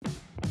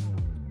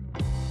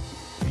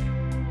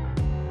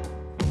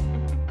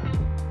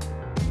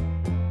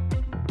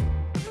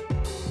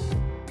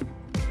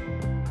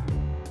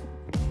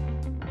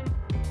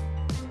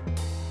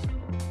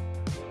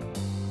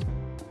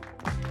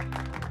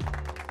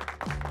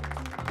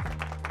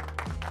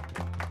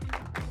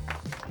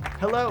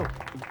Hello,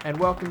 and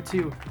welcome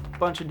to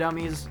Bunch of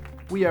Dummies.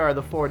 We are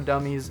the four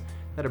dummies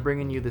that are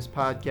bringing you this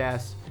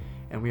podcast,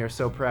 and we are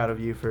so proud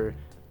of you for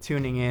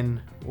tuning in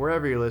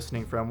wherever you're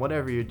listening from,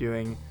 whatever you're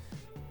doing.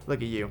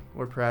 Look at you.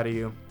 We're proud of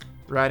you.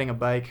 Riding a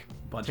bike,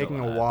 taking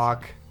a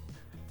walk,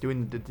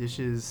 doing the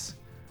dishes,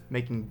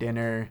 making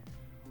dinner,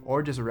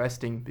 or just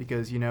resting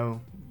because,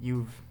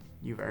 you've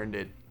earned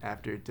it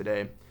after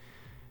today.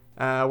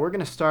 We're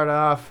going to start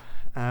off,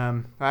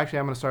 I'm going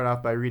to start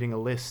off by reading a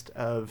list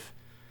of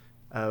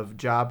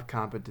job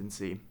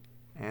competency.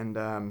 And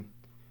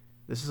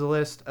this is a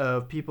list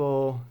of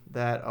people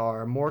that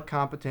are more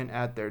competent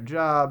at their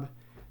job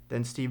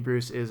than Steve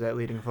Bruce is at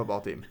leading a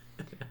football team.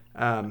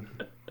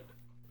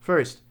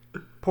 First,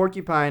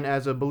 Porcupine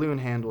as a balloon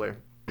handler.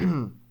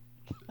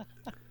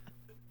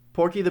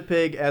 Porky the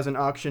Pig as an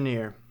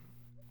auctioneer.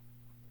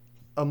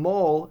 A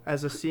mole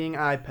as a seeing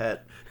eye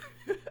pet.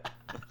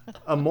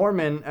 A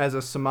Mormon as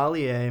a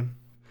sommelier.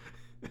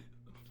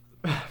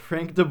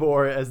 Frank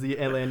DeBoer as the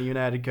Atlanta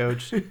United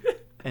coach.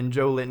 And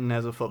Joe Linton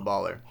as a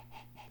footballer.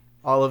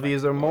 All of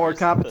these are more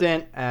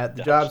competent at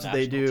the jobs that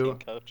they do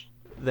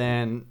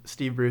than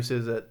Steve Bruce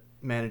is at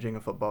managing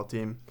a football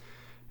team.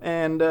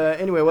 And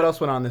anyway, what else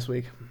went on this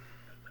week?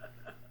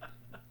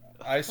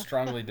 I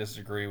strongly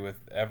disagree with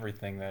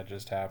everything that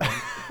just happened.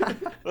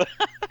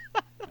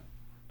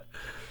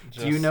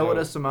 Do you know what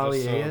a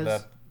sommelier is?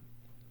 That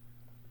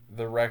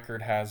the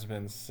record has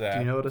been set. Do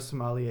you know what a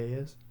sommelier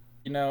is?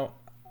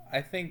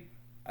 I think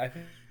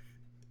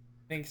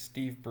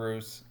Steve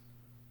Bruce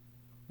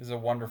is a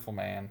wonderful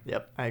man.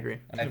 Yep, I agree.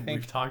 And I think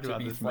we've talked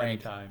about this many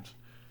times.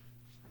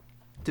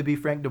 To be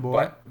Frank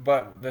DeBoer.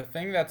 But the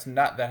thing that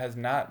has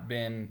not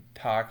been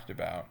talked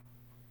about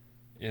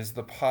is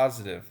the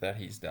positive that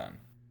he's done.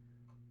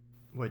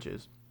 Which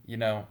is?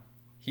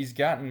 He's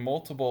gotten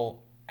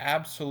multiple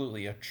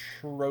absolutely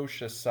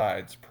atrocious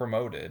sides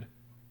promoted,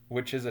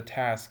 which is a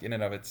task in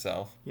and of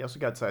itself. He also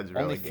got sides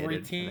Only relegated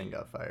 3 teams and then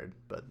got fired,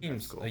 but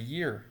that's cool. A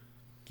year.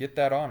 Get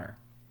that honor.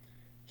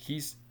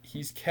 He's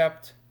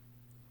kept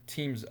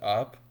teams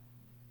up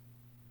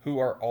who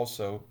are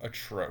also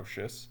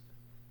atrocious.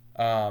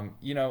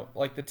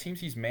 Like the teams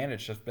he's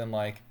managed have been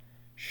like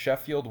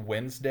Sheffield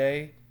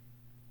Wednesday,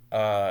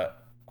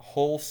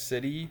 Hull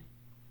City,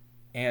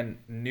 and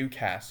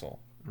Newcastle,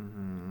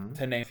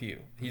 to name a few.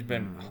 He's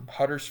been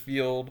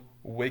Huddersfield,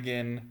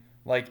 Wigan.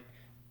 Like,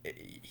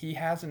 he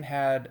hasn't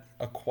had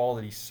a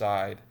quality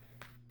side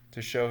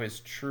to show his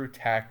true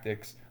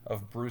tactics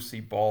of Brucey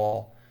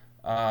ball.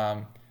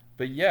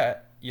 But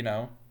yet,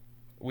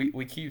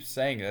 we keep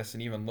saying this,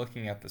 and even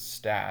looking at the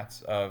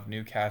stats of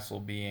Newcastle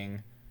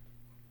being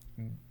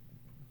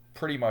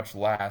pretty much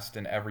last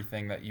in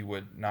everything that you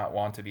would not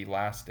want to be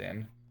last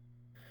in,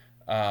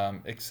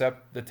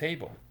 except the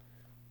table.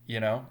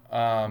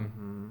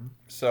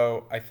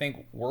 So I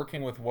think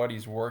working with what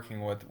he's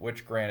working with,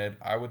 which granted,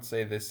 I would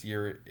say this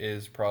year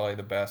is probably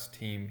the best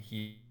team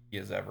he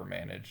has ever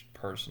managed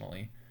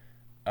personally.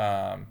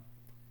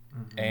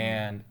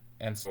 And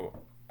so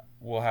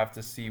we'll have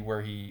to see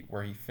where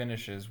he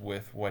finishes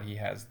with what he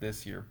has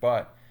this year.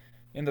 But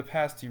in the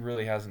past, he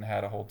really hasn't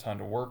had a whole ton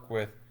to work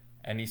with,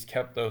 and he's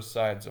kept those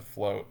sides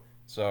afloat.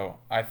 So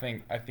I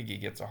think he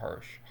gets a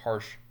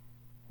harsh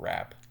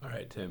rap. All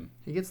right, Tim.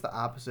 He gets the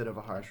opposite of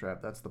a harsh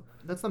rap. That's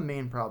the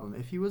main problem.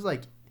 If he was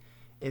like,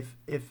 if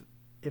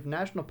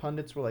national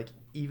pundits were like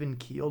even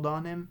keeled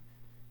on him,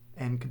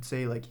 and could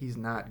say like he's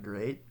not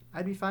great,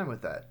 I'd be fine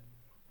with that.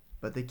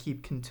 But they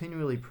keep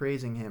continually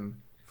praising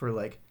him for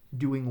like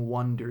doing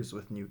wonders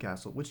with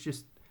Newcastle, which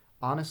just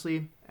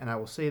honestly, and I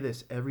will say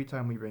this every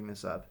time we bring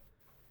this up,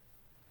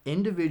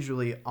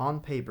 individually on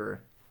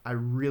paper, I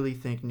really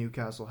think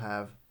Newcastle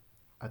have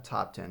a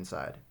top 10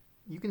 side.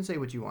 You can say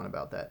what you want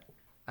about that.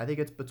 I think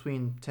it's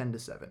between 10 to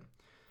 7.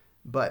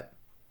 But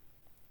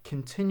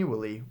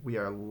continually, we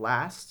are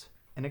last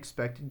in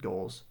expected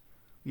goals.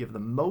 We have the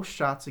most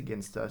shots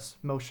against us,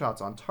 most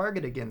shots on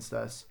target against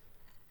us.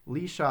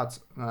 Least shots,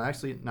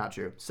 actually not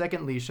true.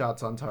 Second least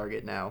shots on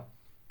target now,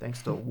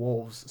 thanks to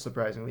Wolves,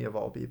 surprisingly, of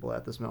all people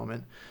at this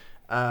moment.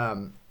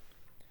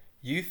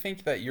 You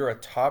think that you're a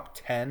top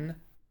 10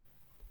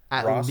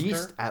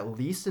 roster? At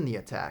least in the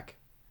attack.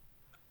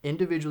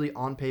 Individually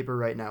on paper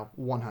right now,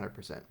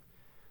 100%.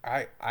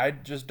 I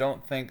just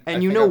don't think.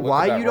 And you know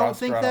why you don't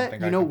think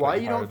that? You know why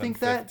you don't think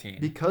that?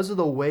 Because of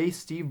the way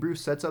Steve Bruce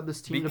sets up this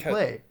team to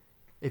play.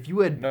 If you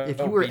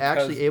were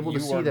actually able to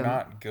see them,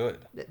 not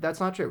good. That's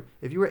not true.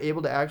 If you were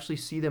able to actually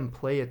see them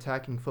play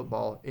attacking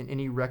football in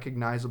any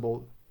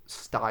recognizable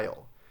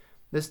style,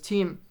 this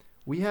team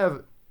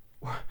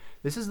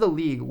this is the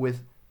league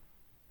with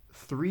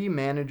 3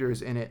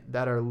 managers in it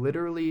that are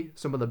literally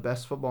some of the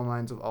best football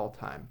minds of all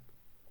time.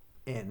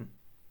 In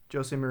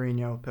Jose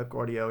Mourinho,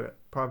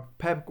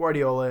 Pep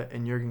Guardiola,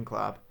 and Jurgen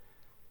Klopp.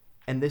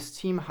 And this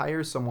team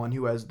hires someone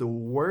who has the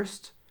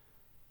worst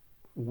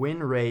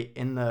win rate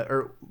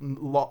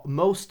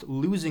most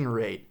losing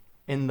rate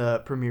in the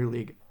Premier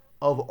League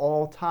of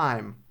all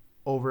time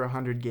over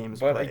 100 games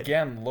played. But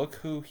again, look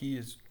who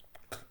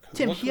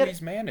Tim, look who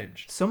he's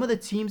managed. Some of the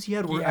teams he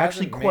had were He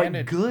actually hasn't quite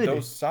managed good.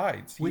 Those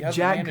sides. He With hasn't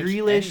Jack managed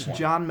Grealish, anyone.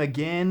 John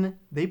McGinn,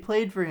 they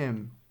played for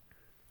him.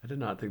 I did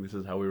not think this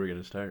is how we were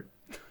going to start.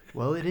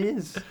 Well, it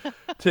is.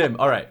 Tim,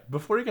 all right,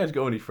 before you guys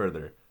go any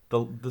further,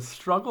 the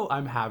struggle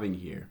I'm having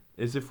here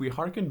is if we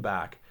harken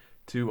back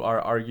to our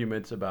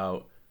arguments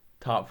about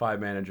top 5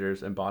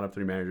 managers and bottom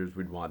 3 managers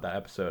we'd want, that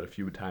episode a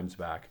few times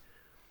back,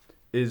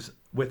 is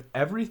with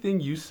everything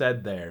you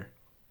said there,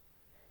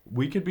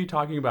 we could be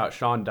talking about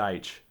Sean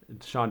Dyche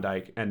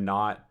and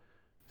not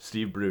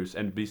Steve Bruce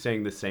and be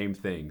saying the same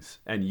things.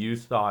 And you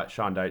thought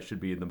Sean Dyche should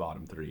be in the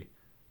bottom 3.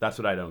 That's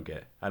what I don't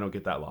get. I don't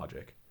get that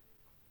logic.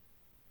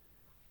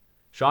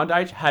 Sean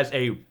Dyche has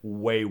a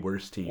way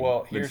worse team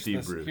than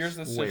Steve Bruce. Here's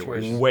the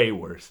situation. Way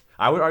worse.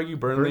 I would argue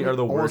Burnley are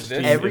the worst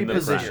team every in the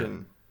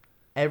position.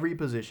 Every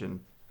position.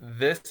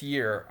 This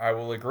year, I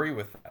will agree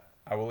with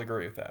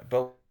that.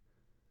 But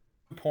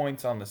 2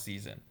 points on the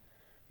season.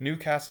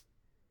 Newcastle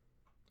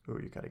Who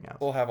are you cutting out?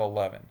 will have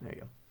 11. There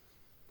you go.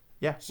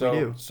 Yeah, So, we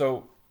do.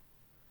 So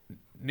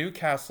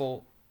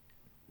Newcastle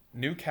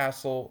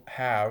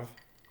have,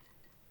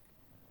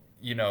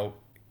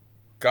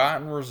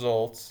 gotten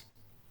results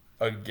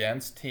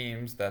against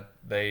teams that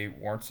they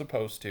weren't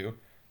supposed to,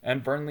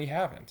 and Burnley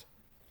haven't.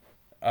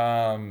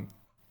 And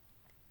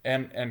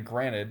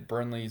granted,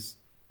 Burnley's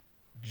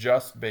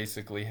just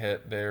basically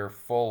hit their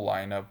full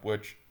lineup,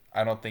 which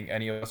I don't think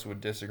any of us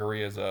would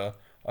disagree is a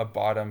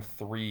bottom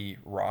 3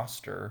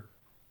 roster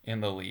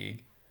in the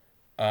league.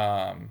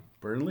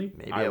 Burnley?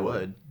 Maybe I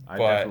would. I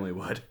But- definitely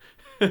would.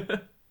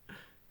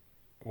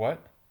 What?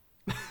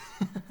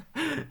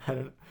 I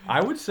don't.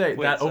 I would say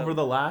Wait, that so- over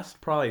the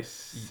last probably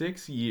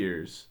 6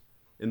 years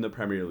in the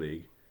Premier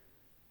League,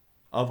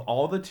 of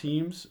all the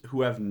teams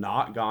who have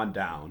not gone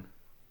down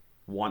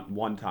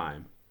one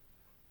time,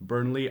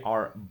 Burnley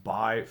are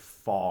by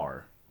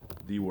far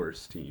the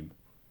worst team.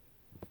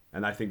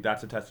 And I think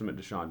that's a testament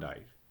to Sean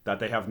Dyche, that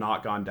they have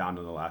not gone down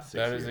in the last 6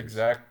 years. That is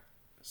exact.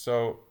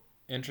 So,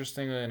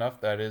 interestingly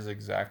enough, that is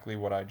exactly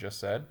what I just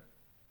said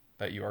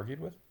that you argued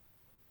with.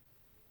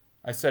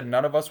 I said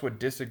none of us would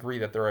disagree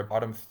that they're a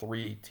bottom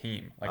 3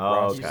 team. Like Oh,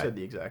 Ross You okay. said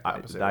the exact I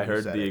opposite. heard when you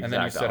the said it. And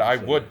then you exact said I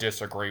opposite. would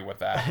disagree with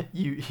that.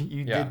 You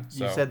Yeah, did.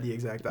 You so- said the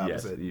exact Yes,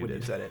 opposite you when you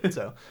did. said it.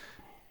 So,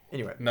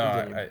 anyway. No,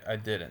 continue. I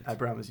didn't. I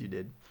promise you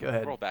did. Go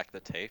ahead. Roll back the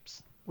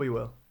tapes. We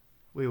will.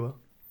 We will.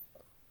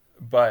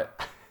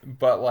 But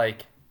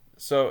like,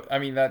 so I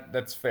mean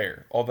that's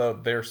fair. Although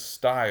their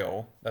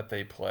style that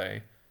they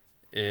play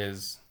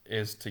is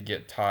to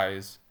get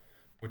ties,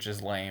 which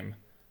is lame.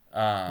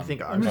 You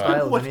think our but-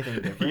 style What- is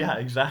anything different? Yeah,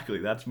 exactly.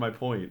 That's my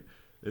point.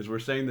 Is we're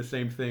saying the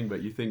same thing,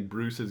 but you think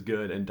Bruce is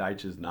good and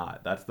Dyche is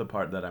not. That's the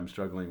part that I'm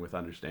struggling with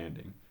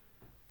understanding.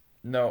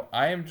 No,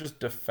 I am just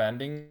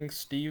defending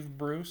Steve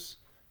Bruce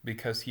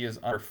because he is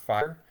under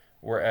fire,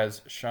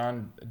 whereas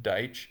Sean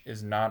Dyche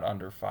is not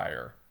under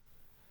fire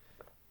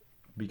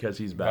Because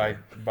he's by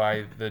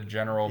better. the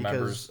general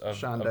members Because of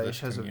Sean of Dyche this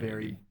has a community.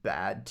 very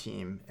bad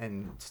team,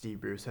 and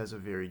Steve Bruce has a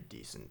very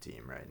decent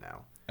team right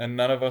now. And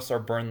none of us are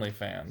Burnley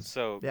fans.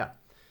 So, Yeah,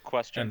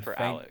 question And for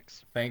thank-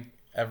 Alex. Thank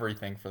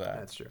everything for that.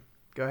 that's true.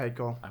 Go ahead,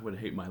 Cole. I would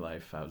hate my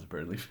life if I was a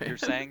Burnley fan. You're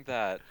saying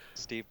that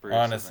Steve Bruce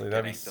Honestly, isn't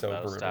that'd be getting so the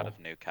most brutal. out of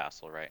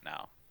Newcastle right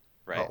now,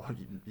 right? Oh,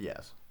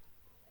 yes.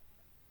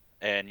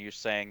 And you're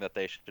saying that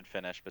they should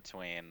finish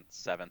between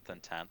 7th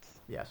and 10th.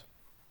 Yes.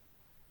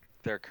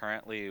 They're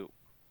currently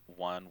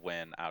 1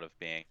 win out of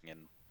being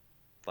in,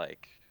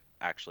 like,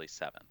 actually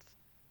 7th.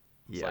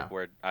 It's Yeah. like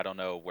where I don't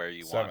know where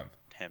you want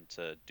 7th. him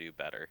to do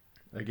better.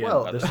 Again,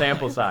 Well, the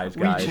sample size,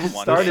 We guys. just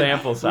One the started.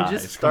 sample size. We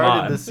just Come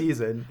started on. the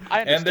season.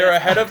 I And they're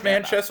ahead of understand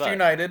that, Manchester but-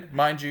 United,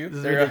 mind you. This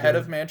is They're ahead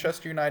ridiculous. of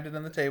Manchester United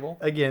in the table.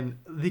 Again,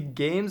 the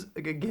games.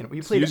 Again,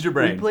 we played. use your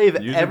brain. We play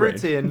Use your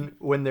Everton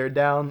when they're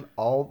down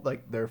all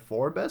like their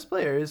 4 best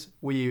players.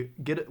 We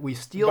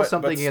steal But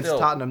something against still-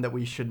 Tottenham that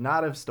we should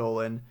not have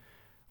stolen.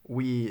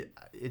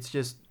 It's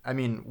just. I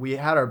mean, we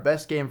had our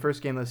best game,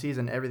 first game of the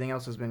season. Everything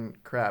else has been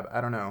crap.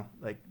 I don't know.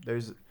 Like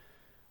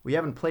we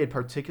haven't played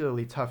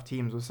particularly tough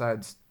teams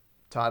besides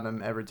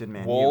Tottenham, Everton,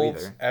 Man U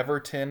Wolves, either.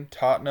 Everton,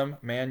 Tottenham,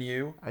 Man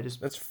U. I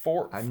That's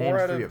four named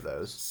out 3 of of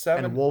those.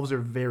 7, And Wolves are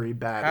very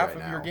bad half right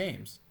of now. your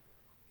games.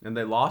 And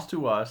they lost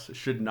to us.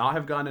 Should not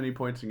have gotten any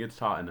points against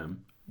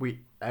Tottenham.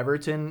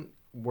 Everton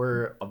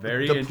were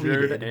Very depleted.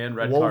 injured and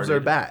red Wolves are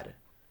carded. bad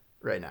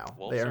right now.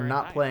 Wolves They are are in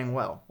not ninth. playing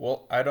well.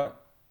 Well,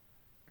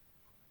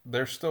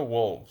 they're still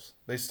Wolves.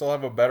 They still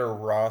have a better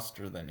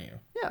roster than you.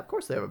 Yeah, of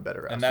course they have a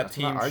better roster. And that I'm not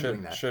team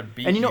arguing that. should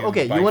beat And you know,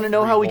 okay, by you want to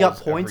know 3 how we got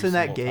goals points every in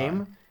that single game?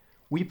 time.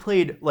 We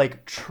played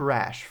like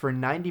trash for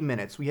 90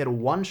 minutes. We had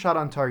 1 shot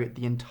on target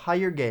the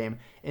entire game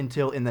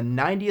until in the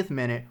 90th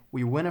minute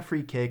we win a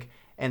free kick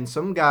and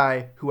some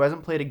guy who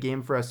hasn't played a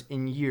game for us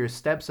in years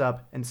steps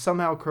up and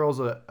somehow curls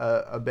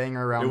a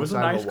banger around It was the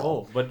a side nice of a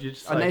wall. goal, but you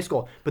just A nice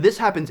goal. But this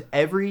happens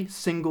every It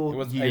single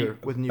was year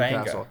a with banger.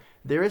 Newcastle.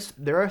 There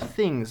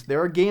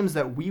are games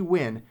that we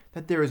win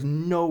that there is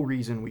no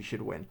reason we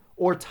should win.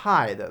 Or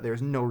tie that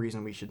there's no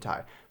reason we should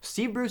tie.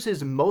 Steve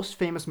Bruce's most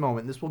famous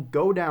moment, this will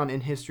go down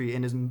in history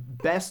in his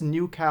best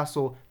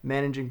Newcastle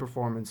managing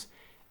performance,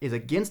 is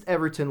against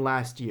Everton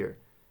last year.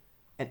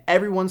 And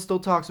everyone still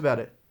talks about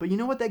it. But you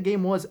know what that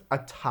game was? A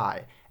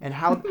tie. And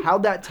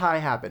how'd that tie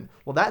happen?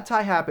 Well, that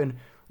tie happened.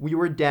 We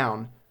were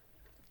down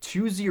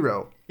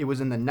 2-0. It was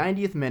in the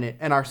 90th minute,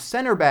 and our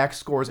center back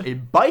scores a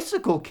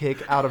bicycle kick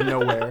out of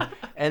nowhere.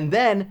 And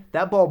then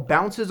that ball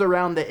bounces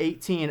around the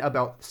 18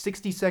 about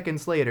 60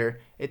 seconds later.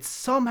 It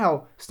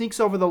somehow sneaks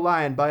over the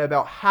line by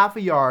about half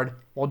a yard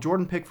while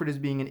Jordan Pickford is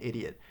being an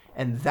idiot.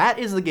 And that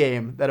is the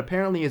game that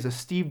apparently is a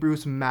Steve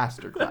Bruce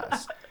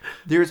masterclass.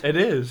 It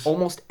is.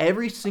 Almost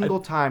every single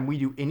time we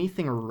do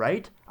anything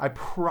right, I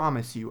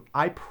promise you,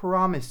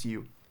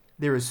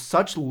 there is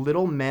such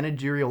little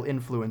managerial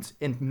influence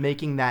in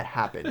making that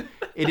happen.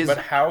 It is. But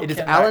how it is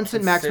can Alan that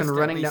St. Maximin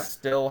running consistently down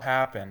still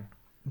happen?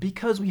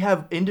 because we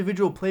have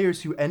individual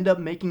players who end up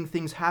making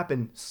things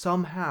happen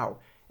somehow.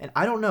 And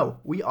I don't know.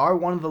 We are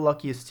one of the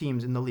luckiest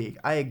teams in the league.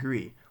 I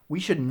agree. We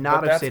should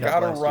not But have that's stayed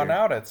got up to last run year.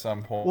 out at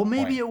some point. Well,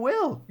 maybe it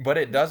will. But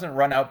it doesn't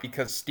run out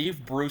because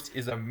Steve Bruce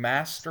is a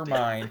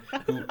mastermind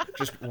who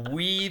just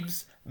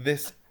weaves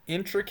this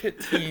intricate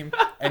team,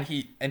 and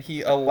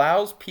he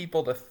allows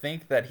people to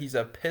think that he's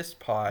a piss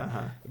pot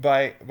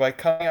by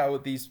coming out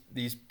with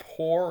these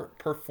poor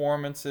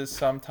performances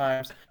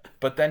sometimes.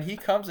 But then he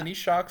comes and he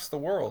shocks the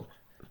world.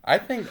 I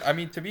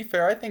mean, to be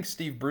fair, I think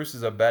Steve Bruce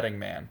is a betting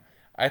man.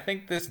 I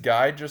think this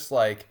guy just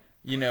kind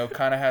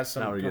of has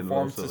Now some we're getting a little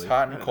performances silly.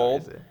 hot and I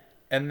cold. know,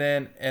 And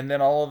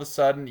then all of a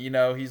sudden,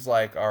 he's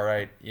like, all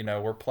right,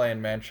 we're playing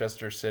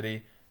Manchester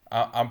City.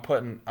 I'm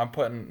putting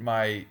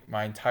my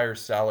entire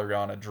salary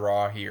on a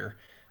draw here.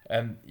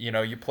 And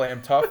you play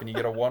him tough and you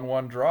get a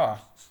 1-1 draw.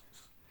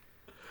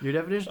 Your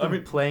definition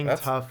of playing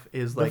that's- tough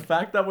is The like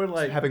fact that we're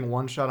like having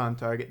one shot on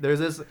target. There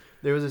was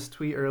this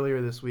tweet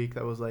earlier this week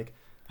that was like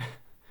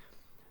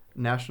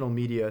national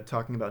media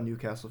talking about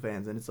Newcastle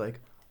fans, and it's like,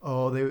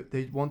 oh,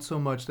 they want so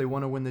much, they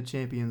want to win the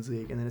Champions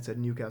League, and then it said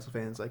Newcastle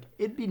fans like,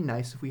 it'd be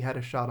nice if we had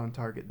a shot on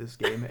target this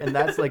game, and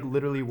that's like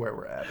literally where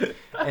we're at.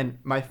 And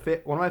one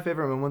of my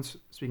favorite moments,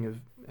 speaking of,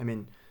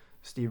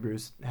 Steve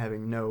Bruce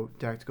having no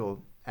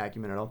tactical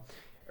acumen at all,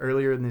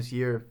 earlier in this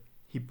year,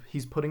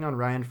 he's putting on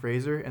Ryan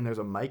Fraser, and there's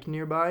a mic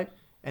nearby,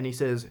 and he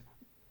says,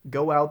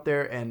 go out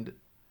there and,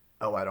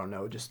 I don't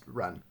know, just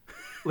run.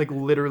 Like,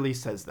 literally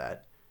says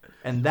that.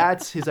 And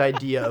that's his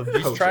idea of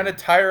coaching. He's trying to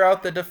tire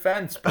out the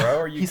defense, bro.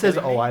 Are you He says,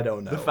 kidding me? I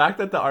don't know. the fact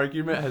that the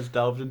argument has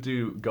delved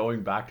into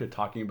going back to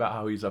talking about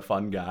how he's a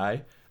fun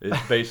guy is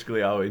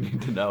basically all we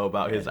need to know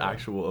about his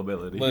actual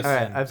ability. Listen, All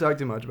right, I've talked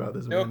too much about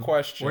this. real man.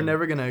 question. We're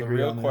never going to agree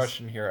The real on this.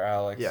 question here,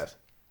 Alex. Yes.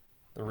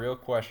 The real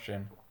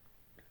question.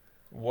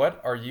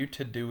 What are you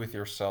to do with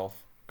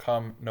yourself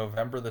come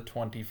November the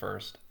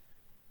 21st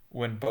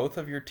when both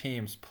of your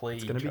teams play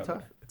It's each going to be other?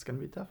 tough. It's going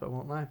to be tough, I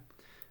won't lie.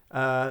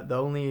 The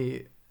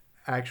only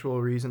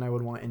actual reason I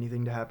would want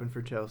anything to happen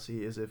for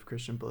Chelsea is if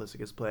Christian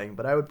Pulisic is playing.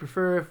 But I would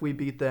prefer if we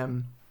beat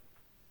them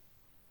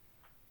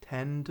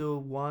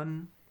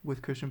 10-1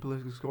 with Christian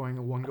Pulisic scoring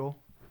a 1 goal,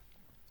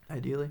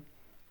 ideally.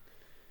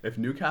 If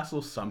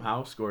Newcastle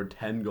somehow scored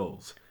 10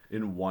 goals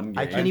in one game,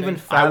 I can't even I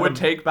fathom. would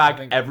take back I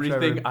think,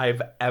 everything Trevor,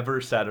 I've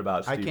ever said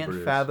about I Steve can't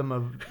Bruce. fathom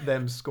of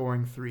them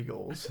scoring 3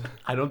 goals.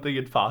 I don't think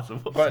it's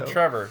possible. But So-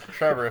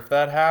 Trevor, if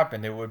that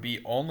happened, it would be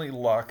only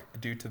luck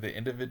due to the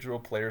individual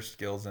player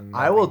skills and.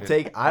 I will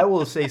nothing to- I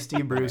will say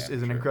Steve Bruce is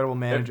an Manager. incredible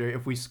manager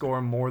if we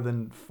score more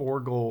than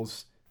 4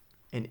 goals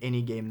in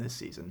any game this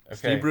season. Okay,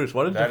 Steve Bruce,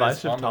 what a that is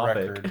divisive on the topic.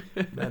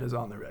 record. That is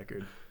on the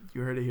record.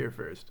 You heard it here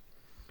first.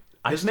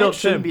 I This still man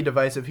shouldn't Tim, be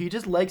divisive. He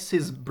just likes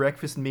his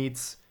breakfast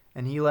meats,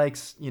 and he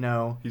likes,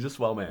 He's a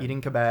swell man.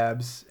 eating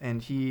kebabs,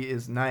 and he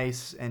is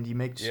nice, and he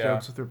makes Yeah.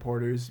 jokes with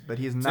reporters, but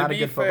he is not a be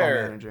good football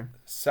fair, manager.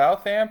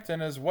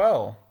 Southampton as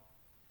well.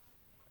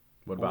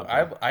 What about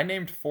that? I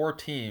named 4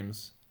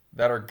 teams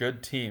that are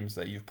good teams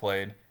that you've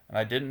played, and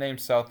I didn't name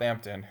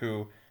Southampton,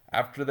 who,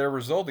 after their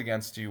result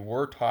against you,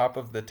 were top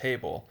of the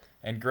table.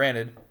 And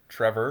granted,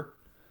 Trevor,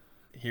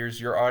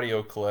 here's your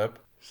audio clip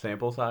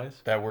Sample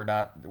size? that we're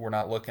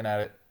not looking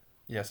at it.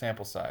 Yeah,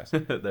 sample size.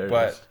 There it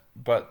is.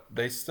 But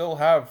they still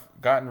have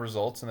gotten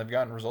results, and they've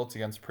gotten results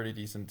against pretty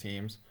decent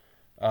teams.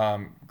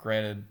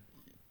 Granted,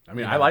 I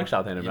mean, you I know, like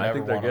Southampton. you I never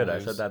think they're wanna good. I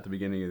lose. said that at the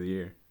beginning of the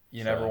year.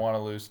 you So- never want to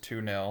lose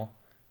 2-0.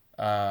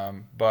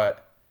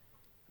 But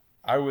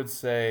I would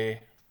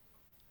say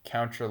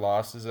count your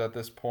losses at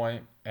this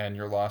point, and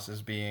your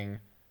losses being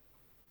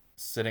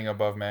sitting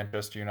above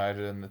Manchester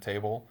United in the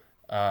table.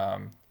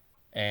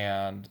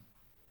 And,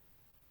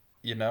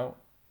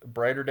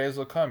 brighter days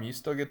will come. You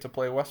still get to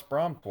play West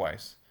Brom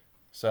twice.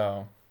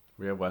 So,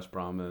 We have West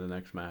Brom in the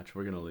next match.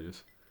 We're going to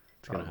lose.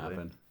 It's going to Probably.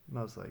 happen.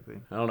 Most likely.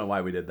 I don't know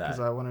why we did that. Because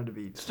I wanted to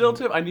be... Still,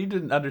 Tim, I need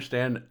to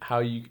understand how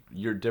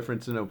your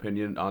difference in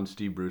opinion on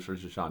Steve Bruce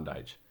versus Sean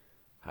Deitch.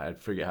 I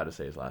forget how to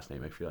say his last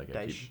name. I feel like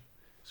I keep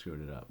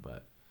screwing it up,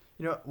 but...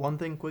 You know, one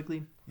thing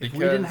quickly. If we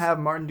Because- didn't have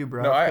Martin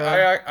Dubravka, No,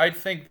 I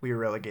think we were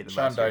relegated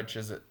Sean last year.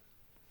 Deitch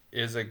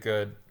is a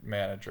good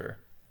manager.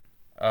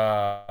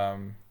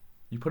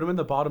 You put him in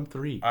the bottom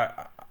 3.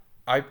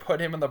 I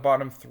put him in the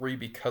bottom 3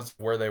 because of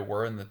where they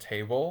were in the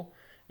table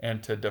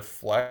and to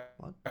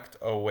deflect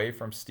away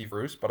from Steve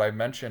Bruce. But I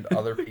mentioned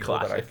other people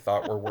that I Classic.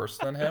 thought were worse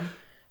than him,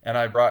 and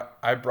I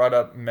brought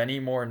up many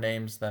more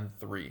names than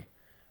 3.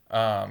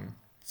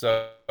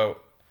 So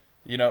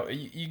you know,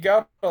 you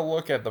got to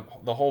look at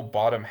the whole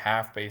bottom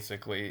half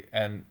basically,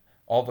 and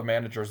all the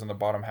managers in the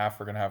bottom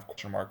half are going to have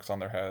question marks on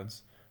their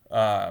heads.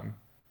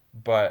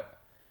 But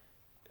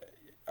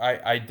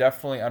I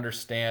definitely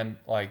understand,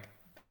 like,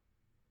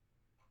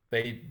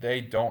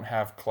 they don't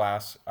have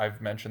class. I've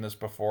mentioned this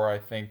before. I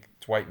think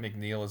Dwight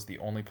McNeil is the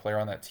only player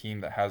on that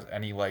team that has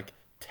any like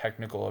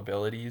technical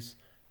abilities.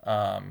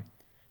 And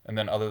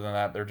then other than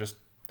that, they're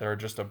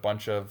just a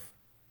bunch of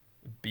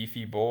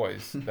beefy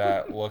boys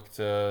that look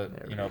to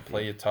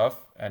play you tough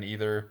and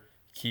either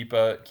keep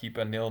a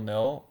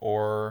 0-0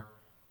 or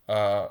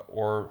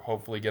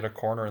hopefully get a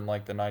corner in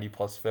like the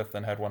 90+ fifth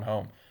and head one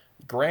home.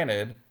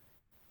 Granted,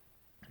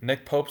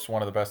 Nick Pope's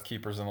one of the best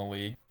keepers in the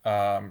league.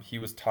 He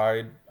was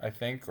tied, I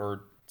think,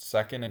 or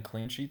second in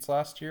clean sheets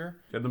last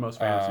year. He had the most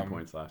fantasy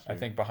points last year. I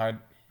think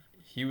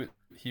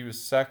he was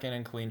second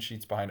in clean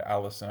sheets behind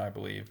Allison, I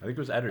believe. I think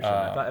it was Ederson.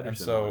 I thought Ederson. And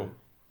so won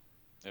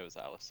It was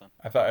Allison.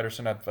 I thought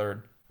Ederson had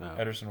third. it. Oh,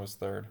 Ederson was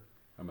third.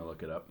 I'm gonna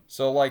look it up.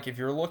 So, like, if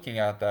you're looking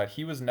at that,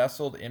 he was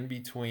nestled in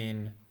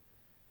between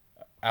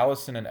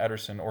Allison and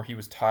Ederson, or he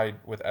was tied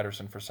with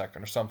Ederson for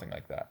second, or something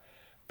like that.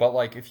 But,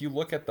 like, if you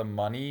look at the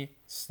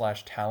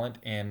money/talent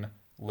in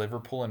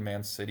Liverpool and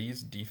Man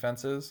City's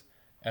defenses,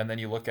 and then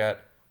you look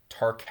at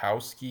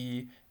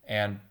Tarkowski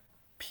and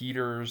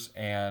Peters,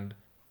 and,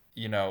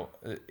 you know,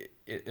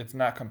 it's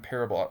not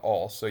comparable at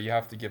all. So you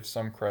have to give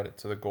some credit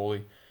to the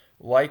goalie,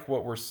 like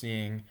what we're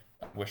seeing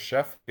with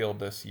Sheffield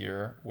this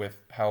year,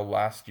 with how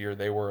last year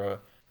they were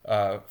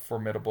a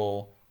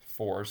formidable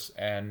force.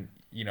 And,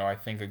 you know, I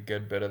think a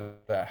good bit of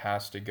that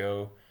has to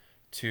go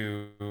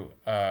to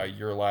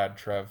your lad,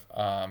 Trev.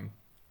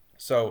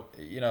 So,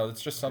 you know,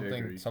 it's just I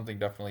agree. something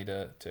definitely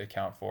to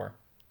account for.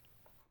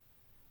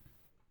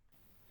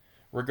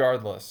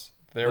 Regardless,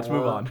 Let's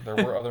move on. there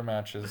were other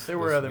matches. There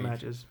were this other week.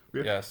 matches.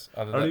 Yes,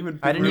 I don't even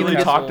think didn't we even really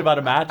get talked to- about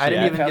a match I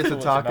didn't yet. even get to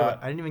Newcastle talk was about.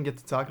 not- I didn't even get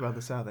to talk about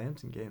the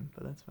Southampton game,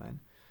 but that's fine.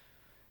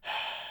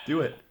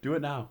 Do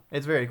it now.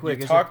 It's very quick.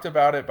 You It's talked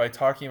about it by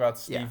talking about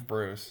Steve Yeah.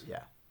 Bruce.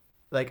 yeah,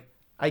 like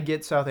I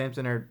get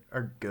Southampton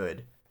are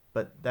good,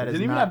 but that They is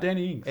didn't even not. have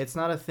Danny Ings. It's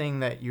not a thing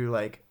that you're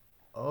like,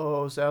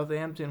 oh,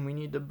 Southampton, we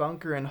need to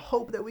bunker and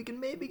hope that we can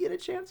maybe get a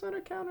chance on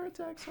a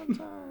counterattack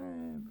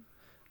sometime.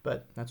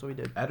 But that's what we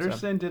did. Ederson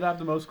So, did have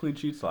the most clean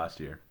sheets last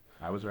year.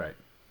 I was right.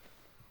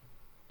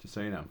 Just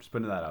so you know, just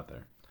putting that out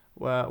there.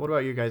 well, what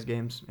about your guys'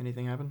 games?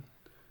 Anything happen?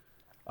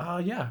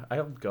 Yeah,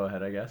 I'll go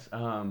ahead, I guess.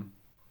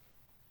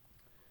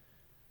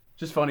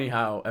 Just funny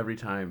how every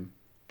time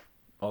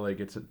Ole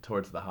gets it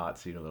towards the hot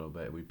seat a little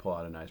bit, we pull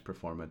out a nice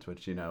performance,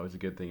 which, you know, is a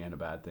good thing and a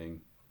bad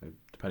thing,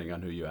 depending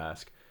on who you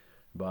ask.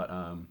 But,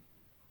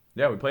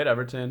 yeah, we played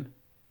Everton,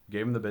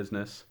 gave them the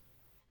business.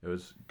 It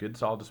was good,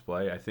 solid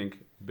display. I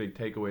think big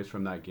takeaways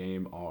from that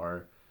game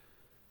are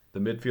the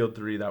midfield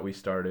 3 that we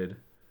started,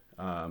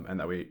 and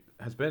that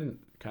has been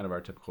kind of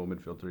our typical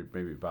midfield 3,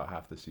 maybe about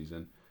half the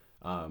season.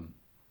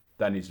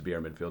 That needs to be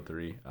our midfield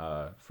 3.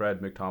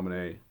 Fred,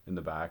 McTominay in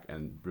the back,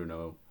 and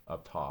Bruno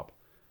up top.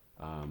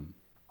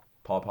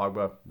 Paul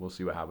Pogba, we'll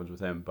see what happens with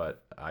him,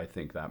 but I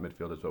think that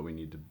midfield is what we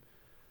need to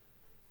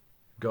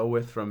go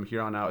with from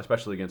here on out,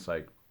 especially against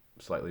like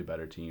slightly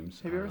better teams.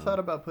 Have you ever thought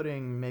about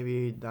putting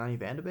maybe Donny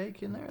Van de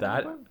Beek in there?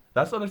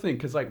 That's the other thing,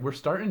 because like we're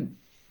starting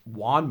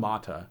Juan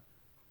Mata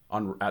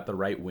at the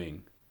right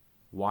wing.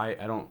 Why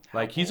I don't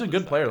like he's a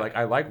good player. Like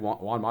I like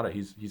Juan Mata.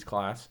 He's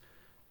class.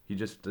 He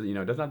just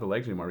doesn't have the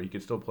legs anymore. He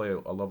could still play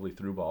a lovely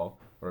through ball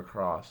or a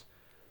cross.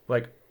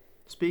 Like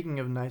Speaking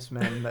of nice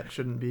men that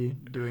shouldn't be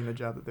doing the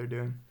job that they're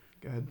doing,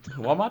 go ahead.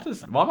 Juan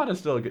Mata's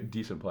still a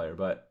decent player,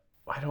 but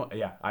I don't.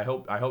 Yeah, I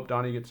hope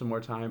Donnie gets some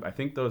more time. I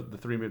think the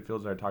 3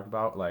 midfielders I talked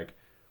about, like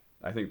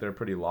I think they're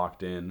pretty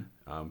locked in.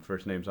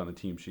 First names on the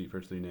team sheet,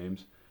 first 3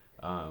 names.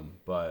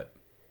 But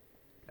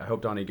I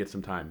hope Donnie gets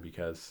some time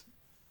because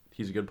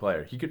he's a good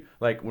player. He could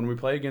like when we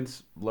play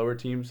against lower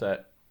teams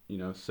that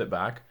sit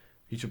back,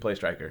 he should play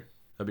striker.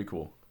 That'd be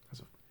cool.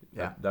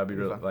 Yeah, That'd be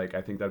really fun. like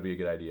I think that'd be a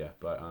good idea.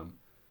 But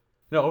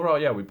no, overall,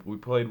 yeah, we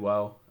played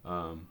well.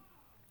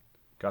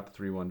 Got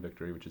the 3-1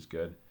 victory, which is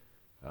good.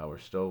 We're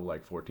still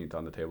like 14th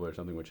on the table or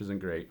something, which isn't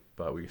great,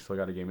 but we still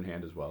got a game in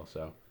hand as well.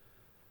 So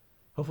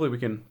hopefully we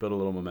can build a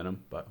little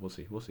momentum, but we'll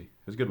see. It was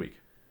a good week.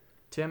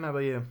 Tim, how about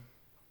you?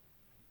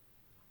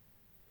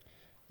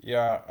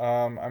 Yeah,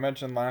 I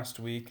mentioned last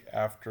week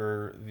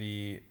after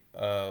the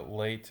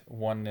late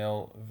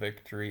 1-0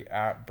 victory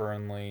at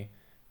Burnley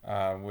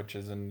which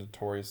is a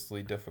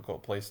notoriously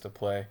difficult place to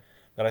play.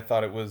 That I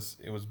thought it was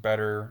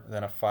better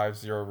than a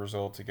 5-0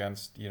 result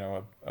against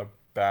a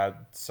bad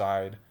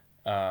side,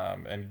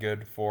 and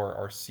good for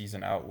our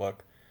season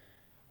outlook.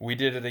 We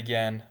did it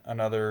again.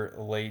 Another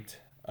late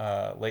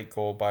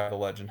goal by the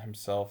legend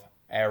himself,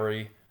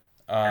 Ari.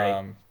 All right.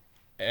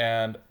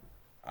 And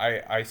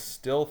I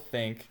still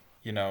think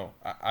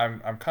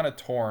I'm kind of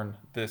torn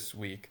this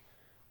week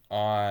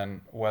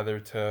on whether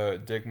to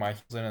dig my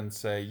heels in and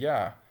say,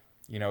 yeah,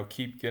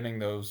 keep getting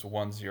those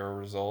 1-0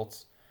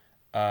 results,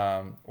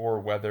 or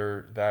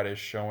whether that is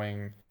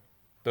showing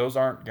those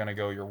aren't going to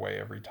go your way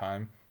every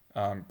time.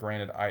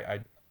 Granted,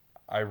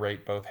 I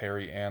rate both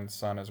Harry and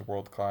Son as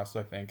world class.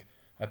 I think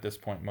at this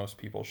point most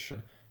people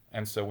should.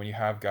 And so when you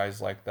have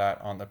guys like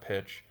that on the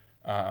pitch,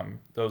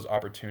 those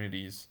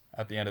opportunities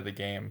at the end of the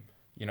game,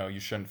 you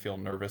shouldn't feel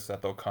nervous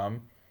that they'll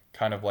come.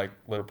 Kind of like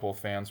Liverpool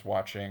fans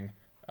watching,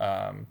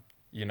 um,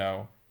 you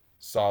know,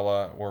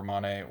 Salah or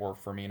Mane or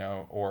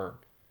Firmino or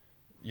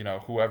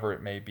whoever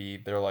it may be.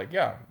 They're like,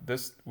 yeah,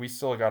 this we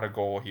still got a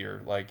goal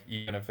here. Like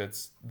even if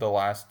it's the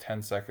last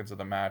 10 seconds of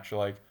the match,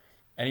 like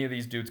any of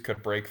these dudes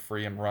could break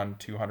free and run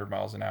 200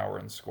 miles an hour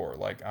and score.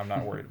 Like I'm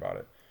not worried about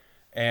it.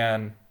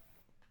 And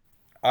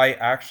I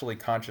actually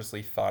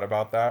consciously thought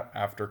about that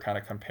after kind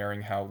of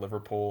comparing how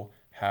Liverpool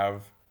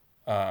have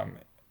um,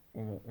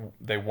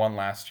 they won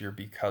last year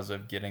because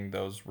of getting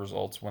those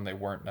results when they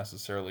weren't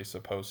necessarily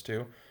supposed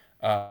to.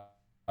 Uh,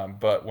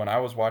 but when I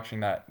was watching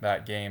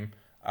that game,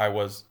 I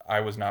was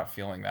not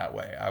feeling that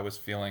way. I was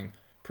feeling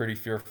pretty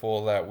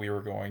fearful that we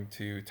were going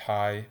to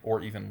tie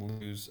or even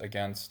lose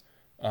against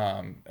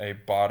a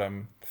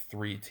bottom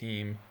three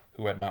team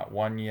who had not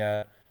won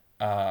yet.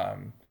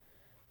 Um,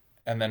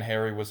 and then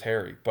Harry was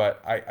Harry.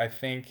 But I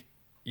think,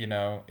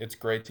 it's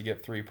great to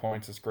get 3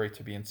 points. It's great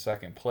to be in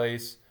second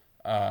place.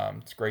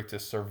 It's great to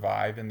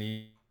survive in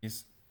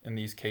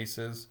these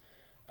cases.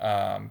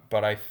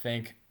 But I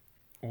think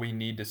we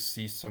need to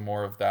see some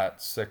more of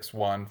that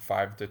 6-1,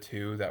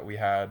 5-2 that we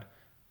had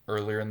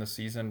earlier in the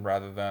season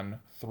rather than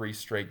three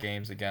straight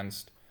games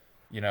against,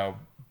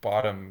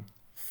 bottom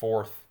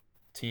fourth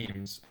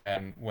teams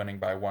and winning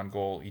by one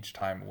goal each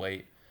time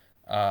late.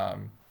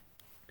 Um,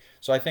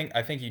 so I think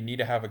you need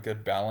to have a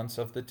good balance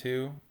of the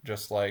two,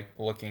 just like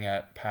looking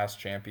at past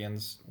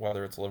champions,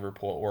 whether it's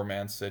Liverpool or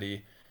Man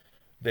City,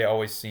 they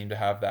always seem to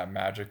have that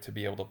magic to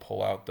be able to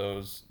pull out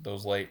those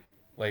late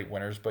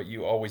winners, but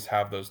you always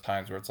have those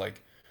times where it's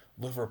like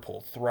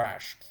Liverpool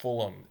thrashed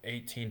Fulham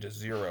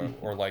 18-0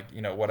 or like,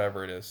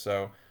 whatever it is.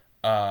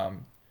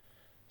 Um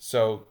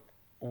so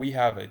we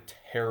have a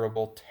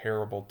terrible,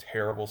 terrible,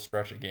 terrible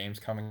stretch of games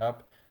coming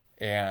up,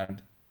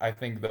 and I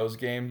think those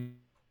games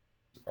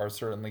are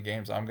certainly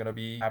games I'm going to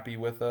be happy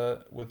with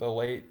a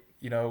late,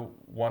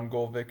 one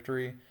goal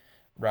victory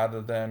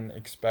rather than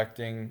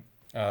expecting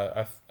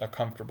a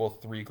comfortable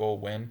 3 goal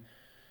win.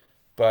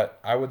 But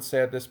I would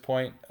say at this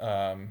point,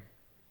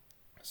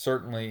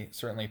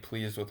 certainly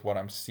pleased with what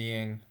I'm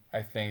seeing.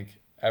 I think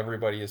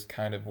everybody is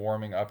kind of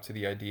warming up to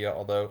the idea,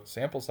 although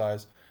sample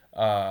size,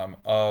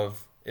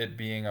 of it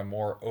being a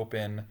more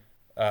open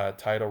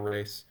title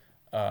race.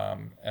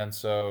 And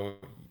so,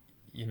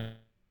 you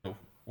know,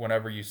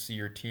 whenever you see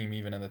your team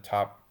even in the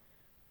top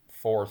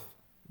fourth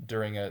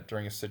during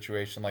a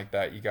situation like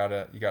that, you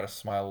gotta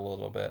smile a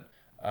little bit.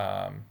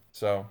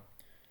 So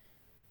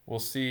we'll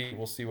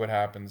see what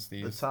happens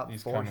The these top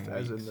these fourth, coming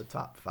as in weeks. the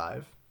top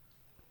five.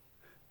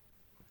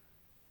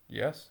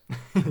 Yes.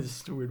 It's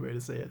just a weird way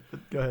to say it,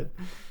 but go ahead.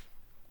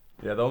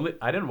 Yeah, the only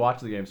I didn't watch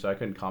the game, so I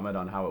couldn't comment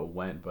on how it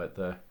went. But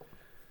the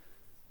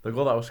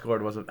goal that was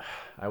scored wasn't.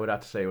 I would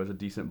have to say it was a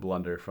decent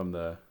blunder from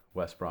the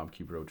West Brom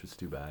keeper, which is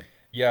too bad.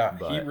 Yeah,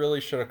 he But really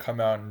should have come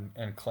out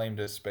and claimed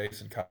his space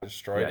and got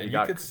destroyed. yeah, he And you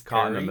got could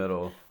caught in the Harry,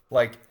 middle.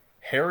 like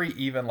Harry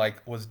even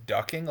like was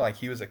ducking, like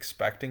he was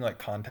expecting like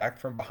contact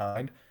from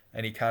behind,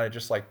 and he kind of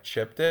just like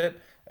chipped it.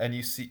 And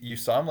you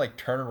saw him like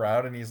turn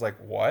around, and he's like,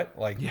 "What?"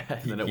 Like Yeah,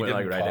 and he, then it he went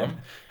like didn't right come.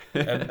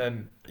 And in.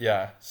 then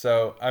yeah,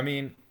 so I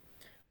mean,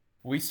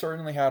 we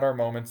certainly had our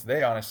moments.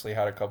 They honestly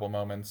had a couple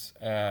moments,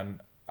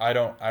 and I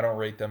don't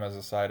rate them as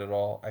a side at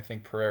all. I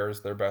think Pereira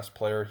is their best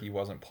player. He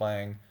wasn't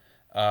playing.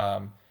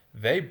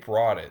 They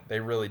brought it. They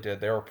really did.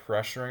 They were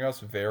pressuring us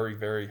very,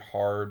 very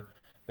hard.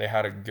 They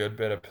had a good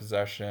bit of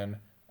possession.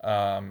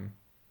 Um,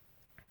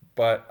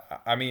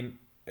 but I mean,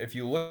 if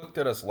you looked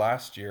at us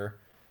last year,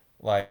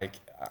 like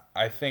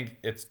I think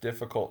it's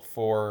difficult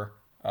for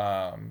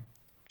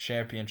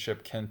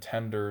championship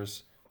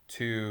contenders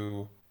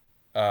to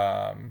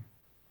um,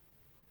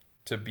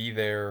 to be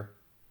there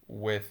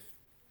with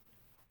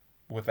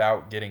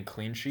without getting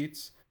clean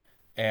sheets.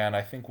 And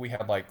I think we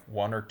had like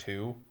one or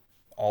two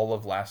all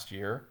of last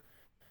year.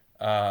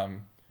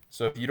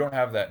 So if you don't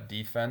have that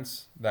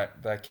defense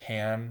that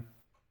can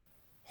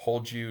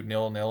hold you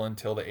 0-0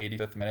 until the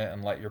 85th minute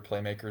and let your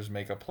playmakers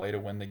make a play to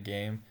win the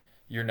game,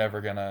 you're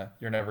never gonna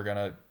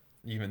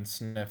even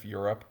sniff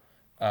Europe.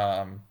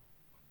 Um,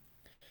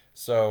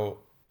 so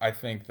I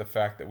think the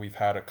fact that we've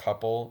had a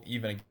couple,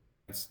 even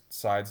against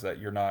sides that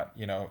you're not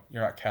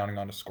counting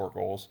on to score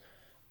goals,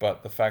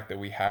 but the fact that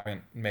we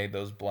haven't made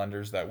those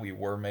blunders that we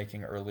were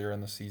making earlier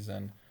in the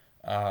season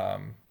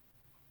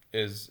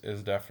is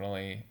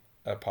definitely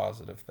a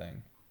positive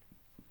thing.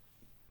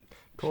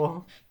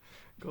 Cole,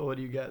 what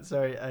do you got?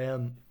 Sorry,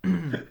 I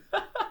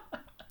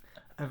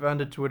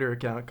found a Twitter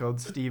account called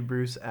Steve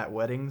Bruce at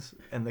Weddings,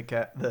 and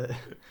the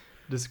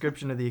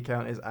description of the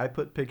account is I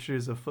put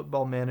pictures of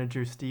football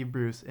manager Steve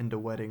Bruce into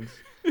weddings,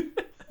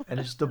 and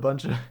it's just a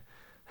bunch of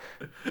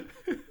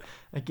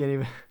I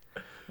can't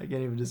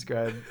even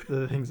describe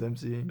the things I'm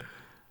seeing.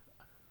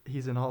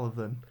 He's in all of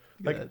them.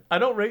 Like, I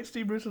don't rate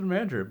Steve Bruce as a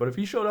manager, but if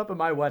he showed up at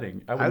my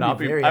wedding, I would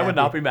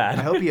not be mad.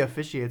 I hope he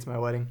officiates my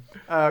wedding.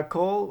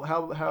 Cole,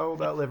 how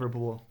about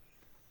Liverpool?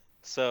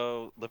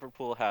 So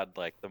Liverpool had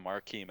like the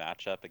marquee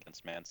matchup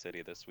against Man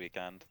City this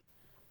weekend.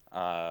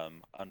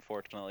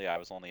 Unfortunately, I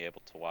was only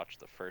able to watch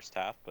the first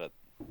half, but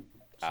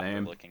after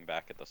Same. looking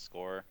back at the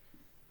score,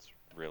 it's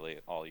really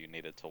all you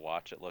needed to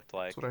watch. It looked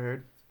like. That's what I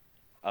heard.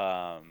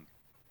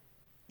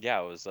 Yeah,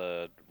 it was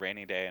a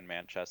rainy day in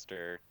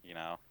Manchester.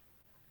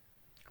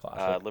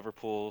 Classic.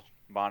 Liverpool,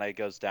 Mane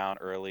goes down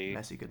early,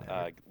 Messi could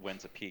have it.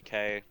 wins a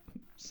PK,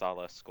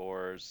 Salah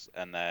scores,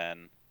 and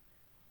then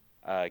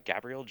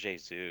Gabriel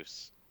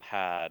Jesus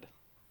had.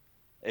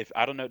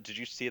 I don't know, did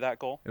you see that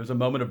goal? It was a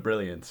moment of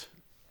brilliance.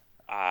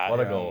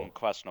 What a goal.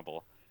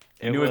 Questionable.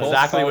 He knew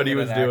exactly what he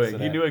was doing.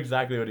 He knew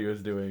exactly what he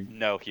was doing.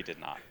 No, he did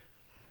not.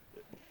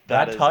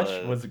 That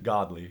touch was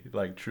godly,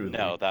 like truly.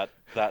 No, that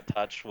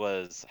touch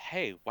was,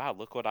 hey, wow,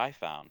 look what I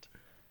found.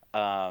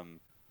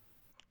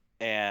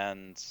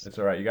 And It's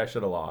all right. You guys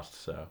should have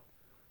lost, so.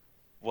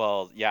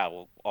 well, yeah,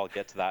 I'll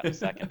get to that in a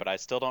second, but I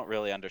still don't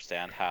really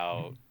understand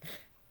how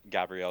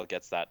Gabriel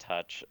gets that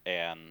touch.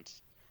 And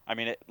I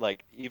mean,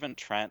 even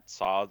Trent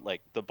saw,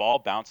 like, the ball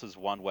bounces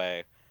one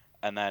way,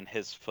 and then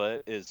his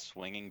foot is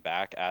swinging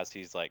back as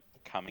he's like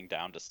coming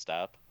down to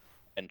step,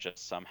 and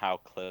just somehow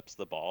clips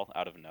the ball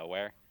out of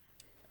nowhere.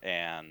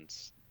 And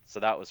so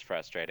that was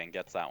frustrating.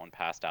 Gets that one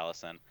past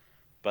Allison,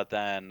 but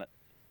then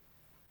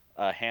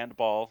a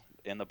handball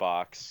in the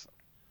box,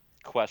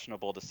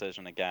 questionable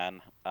decision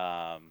again.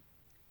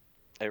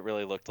 It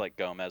really looked like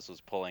Gomez was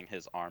pulling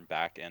his arm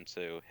back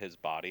into his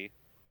body,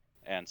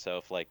 and so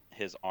if like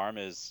his arm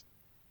is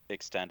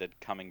extended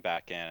coming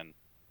back in,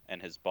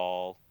 and the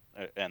ball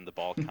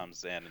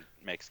comes in and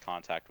makes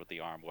contact with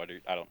the arm,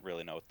 I don't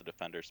really know what the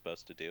defender's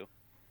supposed to do.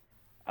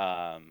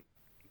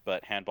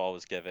 But handball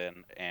was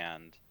given,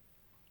 and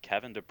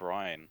Kevin De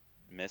Bruyne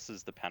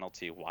misses the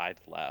penalty wide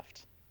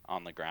left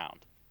on the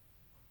ground.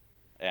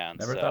 And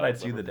Never so thought I'd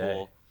see the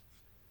Liverpool- day.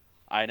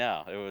 I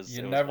know, it was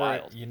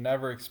wild. You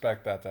never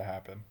expect that to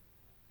happen.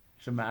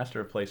 He's a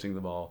master of placing the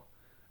ball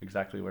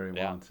exactly where he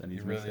wants, and He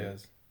he's really missed it.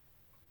 is.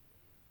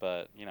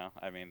 But,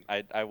 I mean,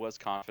 I was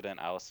confident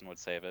Allison would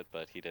save it,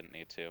 but he didn't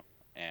need to.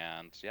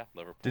 And, yeah,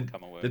 Liverpool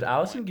come away with Did a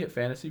Allison point. get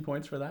fantasy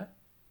points for that?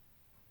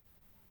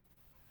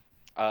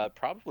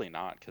 Probably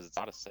not, because it's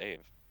not a save.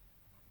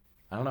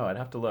 I don't know. I'd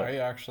have to look. I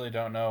actually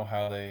don't know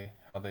how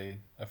they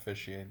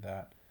officiate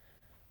that.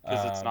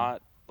 Because it's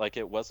not, like,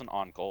 it wasn't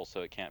on goal,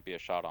 so it can't be a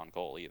shot on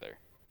goal either.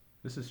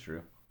 This is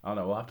true. I don't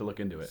know. We'll have to look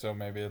into it. So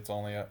maybe it's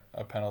only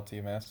a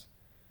penalty miss.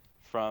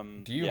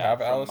 Do you Yeah, have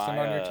from Allison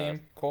my, on your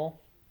team, Cole?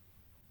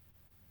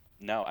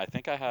 No, I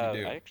think I have.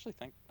 do. I actually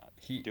think.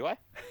 He Do I?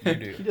 You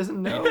do. He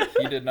doesn't know.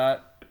 He did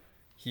not.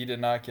 He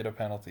did not get a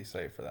penalty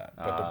save for that,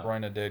 but De Ah.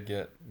 Bruyne did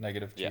get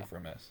 -2 Yeah. for a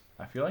miss.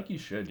 I feel like you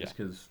should, just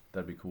because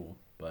that'd be cool.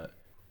 But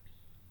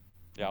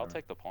Yeah, I'll Whatever.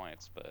 take the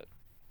points, but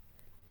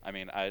I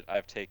mean,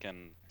 I've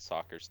taken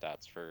soccer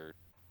stats for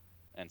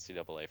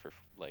NCAA for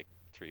like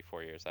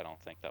 3-4 years. I don't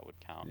think that would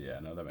count. yeah,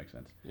 no, that makes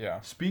sense. Yeah.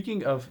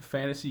 Speaking of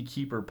fantasy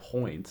keeper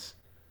points,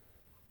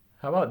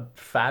 how about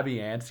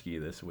Fabianski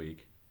this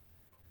week?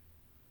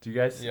 Do you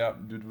guys?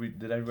 Yep.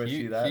 Did everybody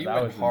see that? He That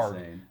went was hard.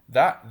 insane.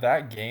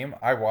 That game,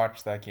 I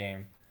watched that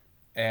game,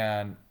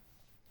 and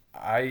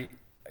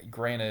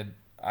granted,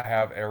 I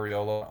have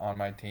Areola on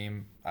my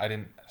team. I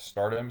didn't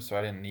start him, so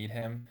I didn't need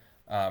him.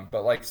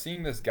 But like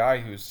seeing this guy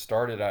who's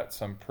started at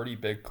some pretty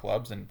big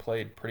clubs and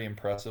played pretty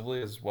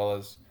impressively, as well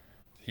as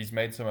he's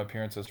made some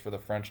appearances for the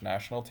French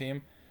national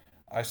team.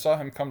 I saw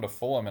him come to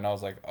Fulham, and I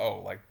was like, oh,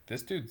 like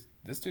this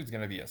dude's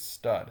gonna be a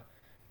stud.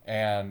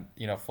 And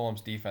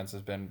Fulham's defense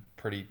has been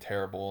pretty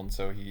terrible, and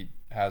so he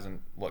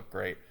hasn't looked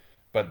great.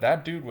 But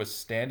that dude was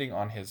standing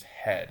on his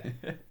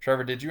head.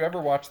 Trevor, did you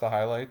ever watch the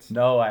highlights?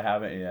 No, I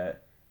haven't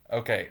yet.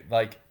 Okay,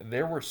 like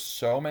there were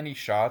so many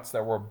shots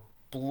that were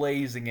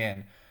blazing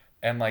in,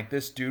 and like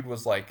this dude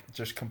was like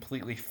just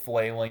completely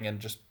flailing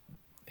and just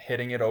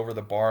hitting it over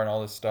the bar and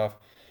all this stuff,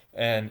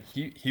 and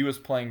he was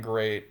playing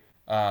great.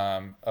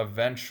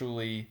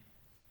 Eventually,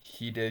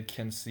 he did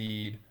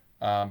concede,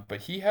 but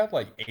he had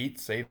like 8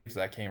 saves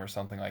that game or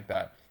something like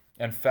that.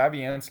 And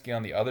Fabianski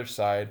on the other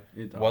side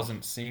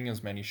wasn't seeing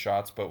as many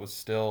shots, but was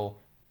still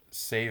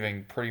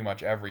saving pretty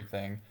much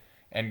everything.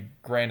 And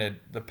granted,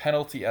 the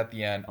penalty at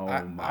the end, Oh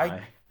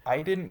my.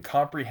 I didn't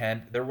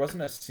comprehend. There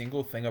wasn't a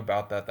single thing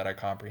about that I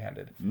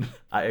comprehended.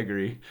 I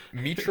agree.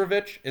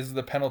 Mitrovic is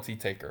the penalty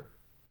taker.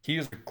 He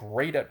is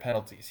great at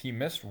penalties. He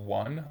missed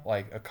one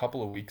like a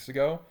couple of weeks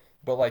ago,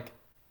 but like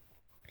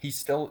he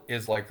still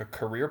is like a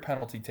career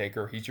penalty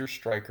taker. He's your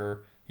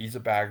striker. He's a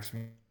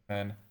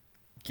bagsman.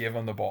 Give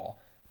him the ball.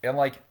 And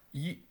like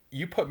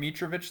you put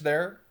Mitrovic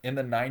there in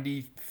the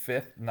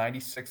 95th,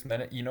 96th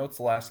minute. You know it's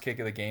the last kick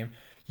of the game.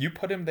 You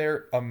put him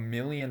there a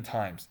million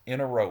times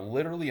in a row,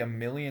 literally a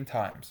million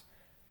times,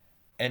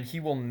 and he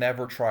will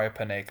never try a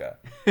Panenka.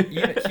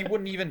 He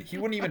wouldn't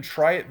even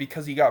try it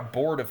because he got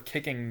bored of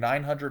kicking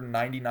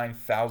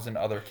 999,000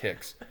 other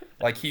kicks.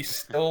 Like he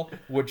still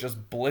would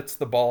just blitz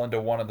the ball into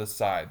one of the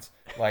sides,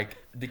 like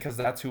because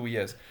that's who he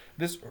is.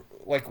 This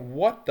like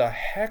what the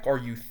heck are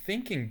you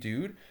thinking,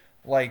 dude?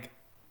 Like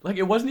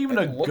it wasn't even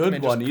a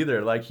good one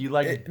either. Like he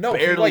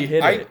barely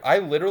hit it. I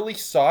literally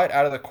saw it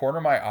out of the corner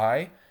of my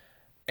eye,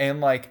 and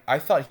like I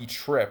thought he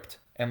tripped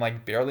and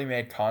like barely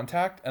made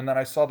contact, and then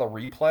I saw the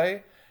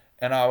replay,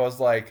 and I was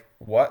like,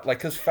 what? Like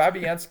because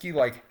Fabianski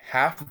like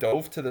half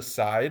dove to the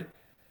side,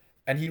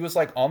 and he was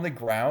like on the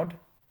ground,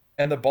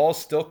 and the ball is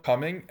still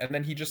coming, and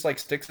then he just like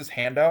sticks his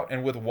hand out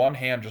and with one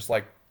hand just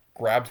like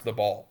grabs the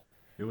ball.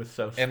 It was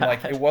so sad. And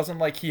like it wasn't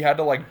like he had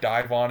to like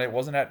dive on it. It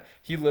wasn't at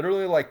he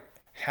literally like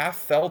half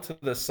fell to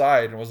the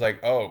side and was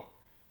like, "Oh,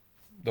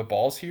 the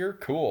ball's here?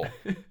 Cool."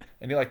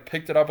 And he like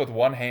picked it up with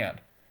one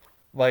hand.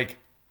 Like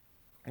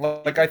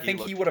I think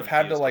he would have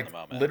had to like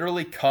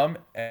literally come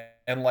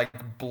and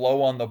like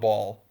blow on the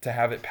ball to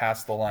have it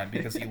pass the line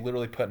because he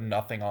literally put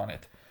nothing on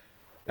it.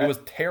 It was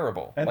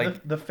terrible. And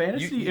like the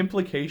fantasy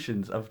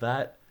implications of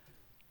that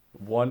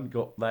one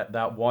goal,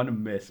 that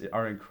one miss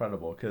are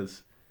incredible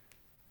because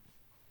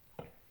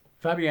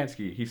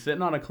Fabianski, he's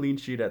sitting on a clean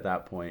sheet at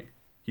that point.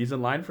 He's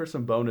in line for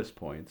some bonus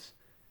points.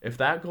 If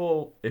that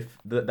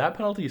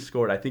penalty is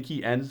scored, I think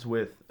he ends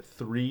with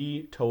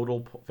 3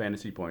 total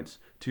fantasy points,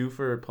 2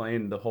 for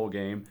playing the whole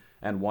game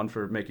and 1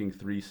 for making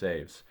 3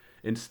 saves.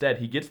 Instead,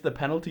 he gets the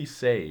penalty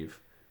save,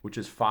 which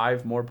is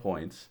 5 more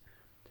points.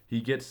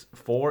 He gets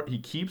 4. He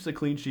keeps a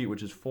clean sheet,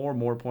 which is 4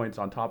 more points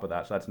on top of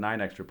that. So that's 9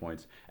 extra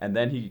points, and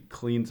then he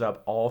cleans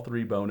up all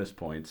 3 bonus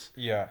points.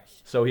 Yeah.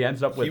 So he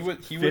ends up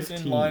with he was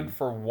in line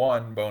for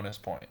 1 bonus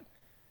point,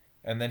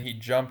 and then he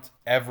jumped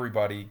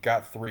everybody,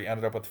 got 3,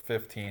 ended up with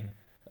 15.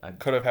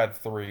 Could have had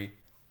 3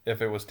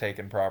 if it was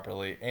taken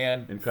properly,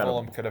 and Incredible.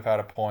 Fulham could have had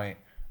a point,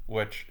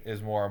 which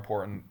is more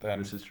important than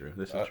This is true.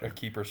 a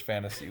keeper's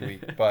fantasy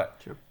week.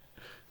 But True.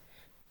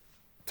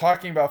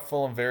 Talking about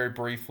Fulham very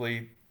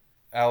briefly.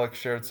 Alex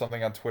shared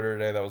something on Twitter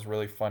today that was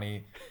really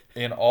funny.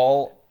 In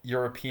all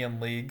European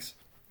leagues,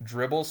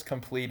 dribbles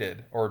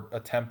completed or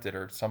attempted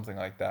or something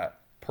like that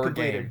per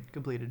game.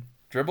 Completed.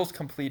 Dribbles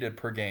completed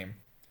per game.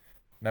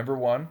 Number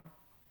 1,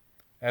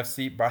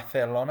 FC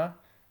Barcelona.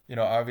 You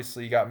know,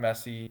 obviously you got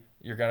Messi.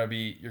 You're gonna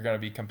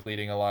be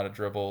completing a lot of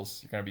dribbles.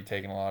 You're gonna be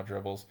taking a lot of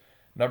dribbles.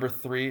 Number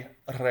 3,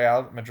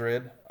 Real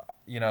Madrid.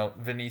 You know,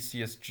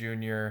 Vinicius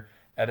Jr.,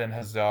 Eden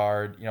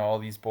Hazard. You know, all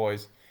these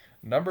boys.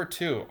 Number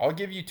 2, I'll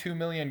give you 2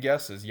 million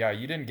guesses. Yeah,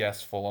 you didn't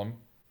guess Fulham.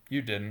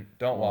 You didn't.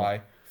 Don't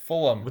lie.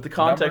 Fulham. With the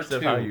context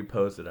of how you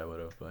posed it, I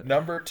would have. But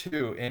number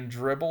 2 in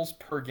dribbles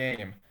per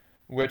game,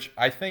 which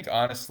I think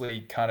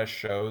honestly kind of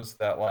shows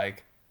that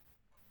like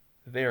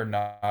they are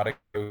not a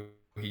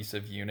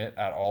cohesive unit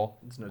at all.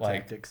 There's no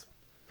like, tactics.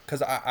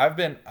 Because I've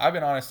been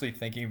honestly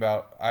thinking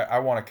about I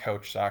want to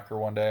coach soccer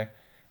one day,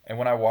 and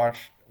when I watch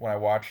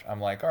I'm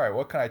like, all right,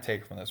 what can I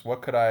take from this?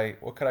 What could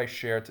I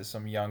share to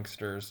some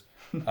youngsters?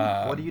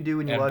 What do you do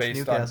when you watch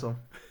Newcastle?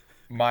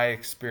 My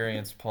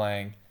experience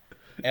playing,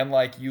 and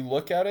like you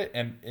look at it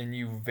and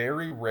you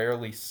very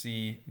rarely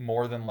see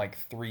more than like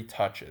 3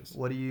 touches.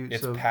 What do you?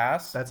 It's so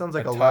pass. That sounds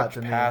like a touch, lot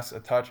to me. Pass, a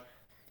touch,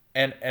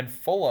 and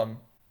Fulham,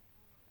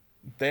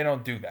 they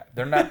don't do that.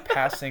 They're not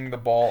passing the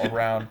ball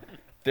around.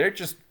 They're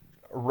just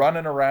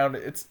running around.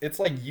 It's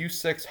like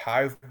U6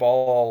 Hive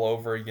ball all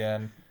over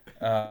again.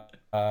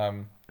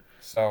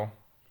 So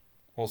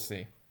we'll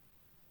see.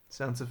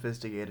 Sounds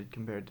sophisticated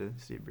compared to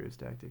Steve Bruce's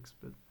tactics,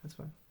 but that's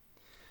fine.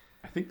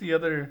 I think the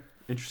other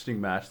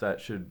interesting match that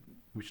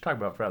we should talk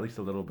about for at least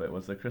a little bit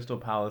was the Crystal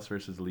Palace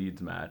versus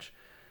Leeds match,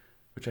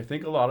 which I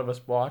think a lot of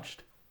us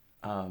watched.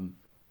 I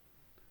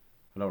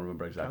don't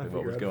remember exactly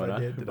what was going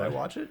on. Did I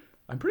watch it?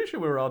 I'm pretty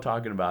sure we were all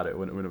talking about it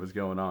when it was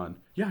going on.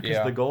 Yeah,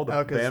 because the goal,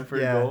 the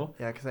Bamford goal.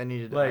 Yeah, because I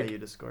needed IU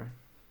to score.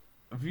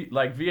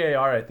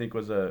 VAR, I think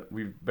was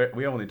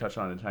we only touched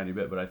on it a tiny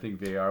bit, but I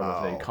think VAR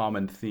was a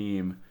common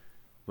theme,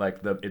 like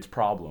its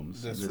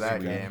problems. This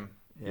game.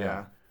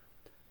 Yeah.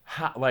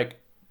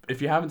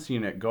 If you haven't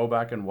seen it, go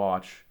back and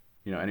watch.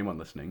 You know, anyone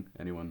listening,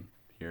 anyone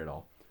here at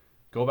all,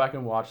 go back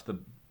and watch the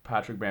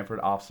Patrick Bamford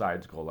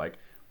offsides goal. Like,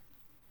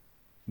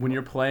 when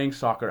you're playing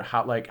soccer,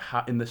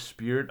 how in the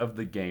spirit of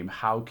the game,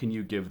 how can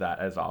you give that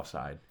as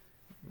offside?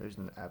 There's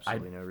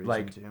absolutely no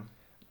reason to.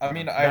 I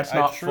mean, I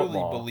truly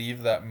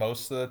believe that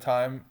most of the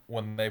time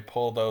when they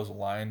pull those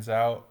lines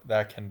out,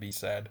 that can be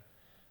said.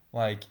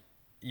 Like,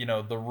 you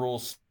know, the rule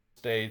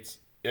states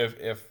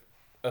if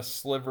a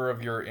sliver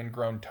of your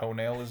ingrown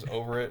toenail is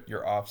over it,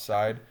 you're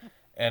offside.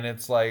 And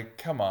it's like,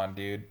 come on,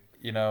 dude.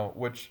 You know,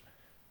 which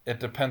it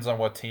depends on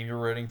what team you're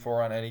rooting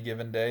for on any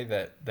given day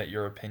that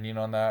your opinion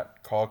on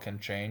that call can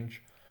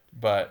change.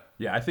 But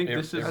Yeah, I think it,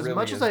 this it is As really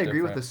much as is I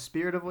agree with the different.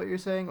 spirit of what you're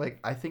saying, like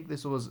I think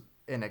this was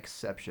an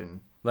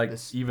exception. like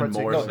This even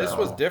more particular No, this so.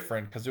 was call.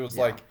 different because it was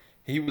Yeah. like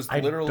he was I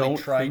literally don't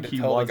trying think to he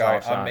tell the was guy,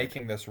 offside. "I'm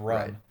making this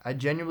Right. run," I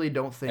genuinely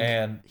don't think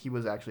and he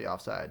was actually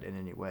offside in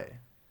any way.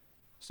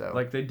 So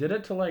Like they did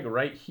it to like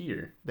right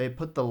here. they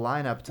put the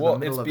line up to the well,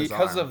 middle it's of his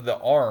because arm. of the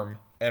arm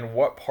and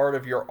what part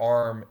of your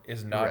arm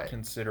is not Right,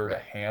 considered a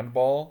right,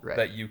 handball right.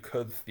 that you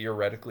could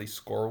theoretically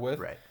score with.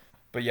 Right.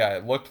 But yeah,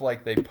 it looked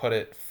like they put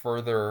it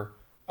further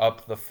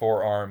up the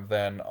forearm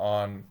than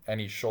on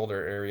any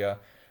shoulder area.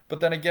 But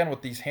then again,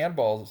 with these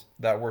handballs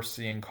that we're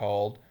seeing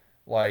called,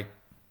 like,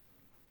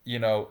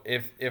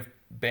 if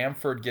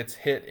Bamford gets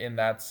hit in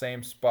that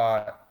same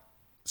spot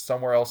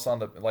somewhere else on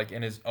the like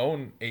in his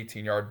own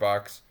 18-yard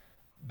box,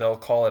 they'll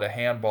call it a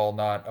handball,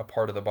 not a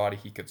part of the body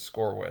he could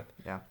score with.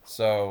 Yeah.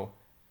 So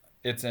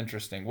it's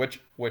interesting.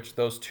 Which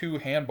those two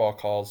handball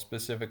calls,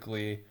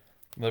 specifically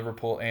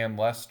Liverpool and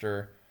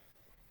Leicester,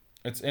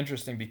 it's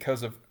interesting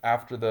because of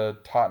after the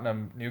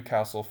Tottenham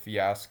Newcastle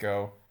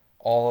fiasco,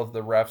 all of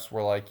the refs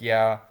were like,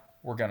 "Yeah,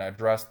 we're gonna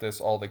address this."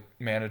 All the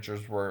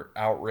managers were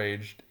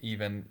outraged,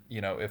 even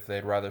if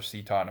they'd rather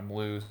see Tottenham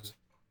lose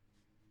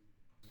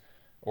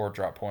or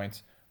drop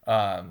points.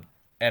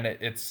 And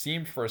it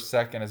seemed for a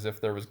second as if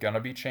there was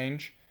gonna be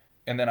change,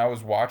 and then I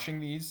was watching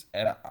these,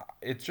 and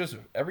it's just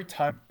every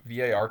time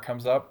VAR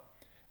comes up,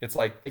 it's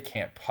like they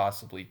can't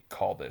possibly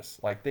call this.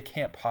 Like they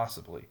can't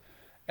possibly.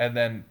 And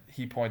then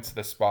he points to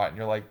the spot, and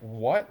you're like,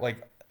 "What?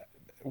 Like,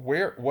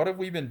 where? What have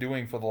we been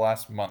doing for the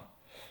last month?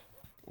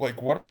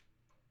 Like, what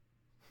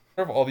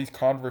have all these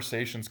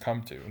conversations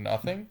come to?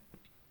 Nothing."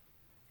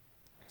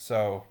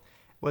 So,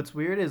 What's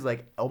weird is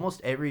like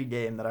almost every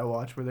game that I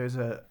watch where there's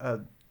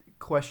a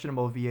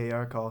questionable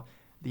VAR call,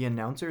 the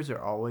announcers are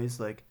always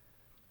like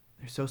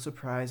they're so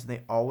surprised and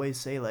they always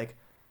say like,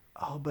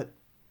 "Oh, but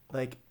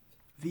like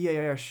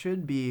VAR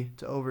should be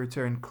to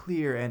overturn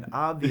clear and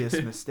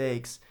obvious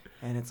mistakes."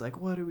 And it's like,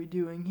 "What are we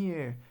doing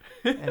here?"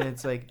 And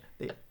it's like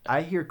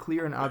I hear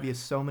clear and obvious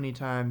so many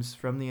times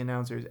from the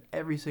announcers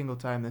every single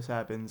time this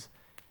happens.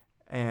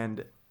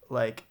 And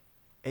like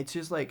it's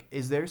just like,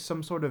 is there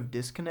some sort of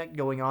disconnect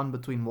going on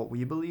between what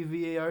we believe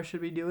VAR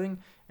should be doing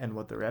and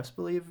what the refs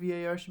believe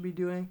VAR should be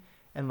doing?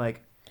 And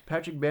like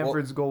Patrick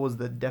Bamford's goal was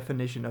the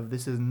definition of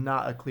this is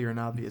not a clear and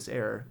obvious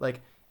error.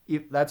 Like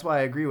that's why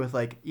I agree with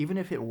like even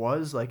if it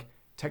was like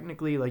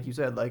technically like you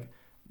said like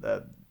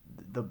the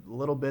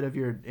little bit of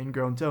your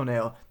ingrown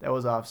toenail that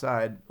was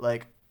offside,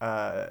 like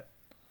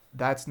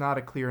that's not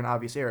a clear and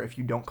obvious error if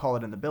you don't call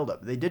it in the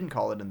build-up. They didn't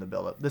call it in the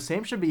build-up. The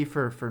same should be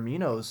for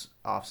Firmino's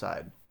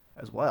offside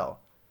as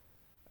well.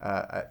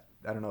 I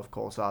don't know if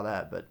Cole saw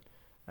that, but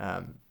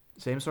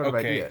same sort of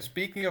okay, idea.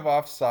 speaking of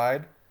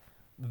offside,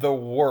 the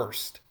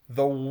worst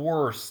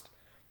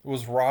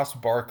was Ross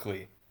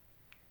Barkley.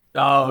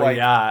 Oh Like,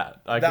 yeah,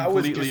 I That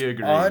was completely just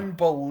agree.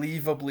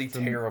 unbelievably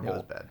It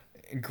was terrible. bad.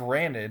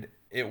 Granted,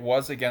 it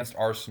was against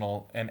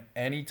Arsenal, and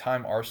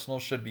anytime Arsenal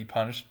should be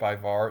punished by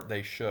VAR,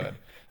 they should.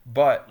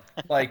 But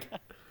like,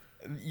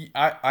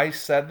 I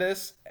said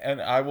this,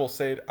 and I will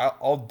say it.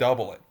 I'll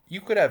double it.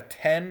 You could have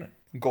 10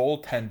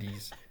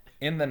 goaltendies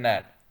in the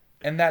net,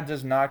 and that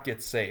does not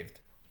get saved.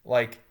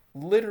 Like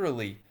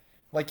literally,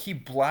 like he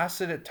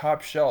blasted it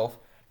top shelf,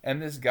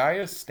 and this guy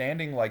is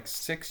standing like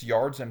 6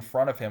 yards in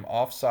front of him,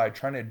 offside,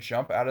 trying to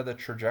jump out of the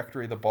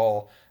trajectory of the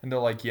ball, and they're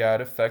like, "Yeah,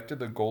 it affected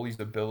the goalie's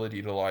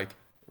ability to like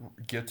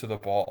get to the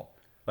ball."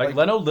 Like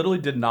Leno literally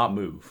did not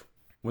move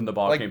when the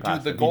ball Like, came dude,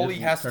 past the him. He goalie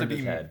just has to turned be.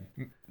 his head.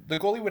 The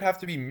goalie would have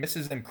to be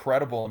Mrs.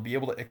 Incredible and be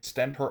able to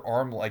extend her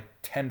arm like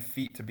 10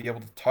 feet to be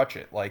able to touch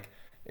it. Like,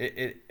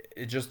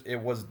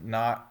 it was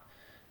not.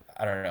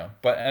 I don't know.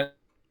 But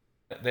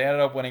they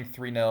ended up winning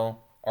 3-0.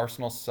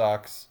 Arsenal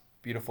sucks.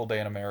 Beautiful day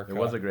in America. It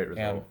was a great And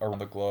result. around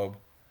the globe.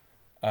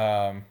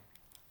 Um,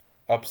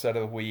 upset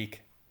of the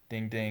week.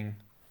 Ding ding.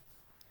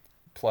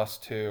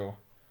 +2.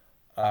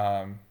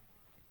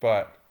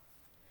 But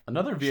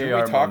Another VAR should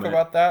we talk moment.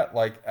 about that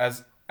like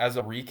as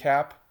a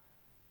recap?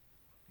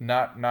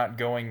 Not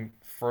going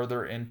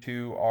further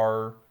into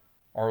our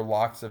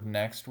locks of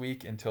next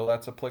week until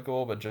that's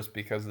applicable, but just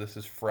because this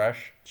is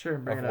fresh Sure,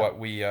 bring of it what up.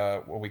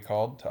 we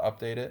called to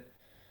update it.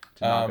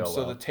 Did not go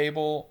So well.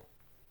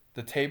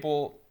 the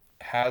table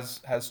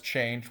has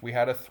changed. We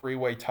had a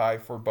three-way tie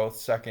for both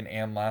second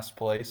and last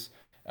place,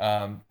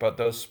 but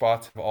those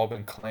spots have all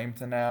been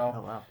claimed now.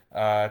 Oh wow.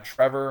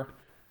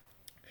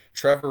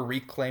 Trevor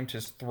reclaimed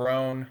his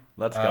throne.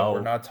 Let's go.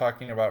 We're not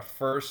talking about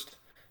first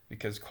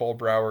because Cole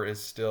Brower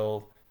is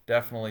still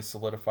definitely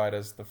solidified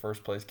as the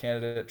first place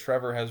candidate.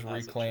 Trevor has As it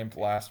reclaimed should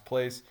be. last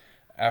place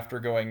after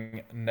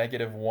going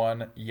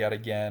 -1 yet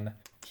again.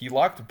 He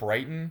locked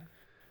Brighton,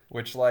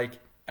 which like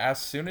as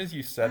soon as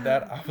you said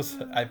that,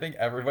 I think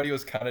everybody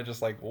was kind of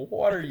just like,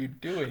 "What are you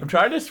I'm doing?"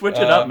 trying to switch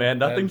it up, man. And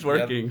Nothing's yeah,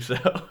 working, so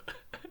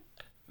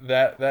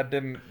that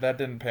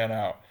didn't pan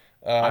out.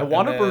 I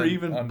want to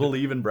And then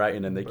believe in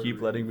Brighton, and they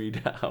keep letting me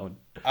down.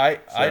 I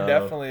So-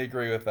 definitely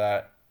agree with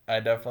that. I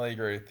definitely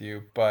agree with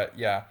you. But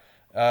yeah,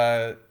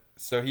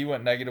 so he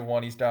went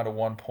 -1. He's down to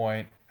 1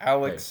 point. Hey,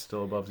 Alex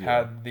still above 0.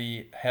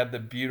 had the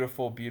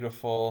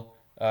beautiful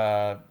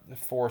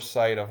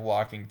foresight of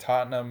locking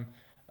Tottenham.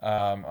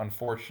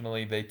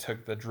 Unfortunately, they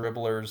took the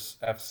Dribblers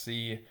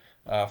FC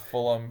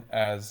Fulham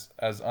as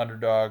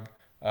underdog.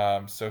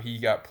 So he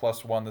got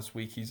 +1 this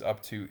week. He's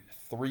up to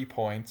 3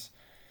 points.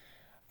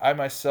 I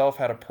myself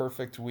had a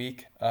perfect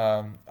week.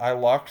 I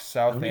locked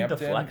No need to Southampton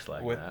flex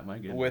like that. My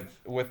goodness.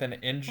 with an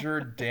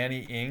injured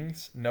Danny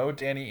Ings. No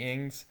Danny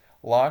Ings.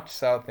 Locked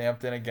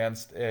Southampton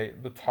against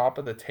the top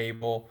of the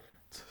table,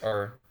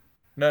 or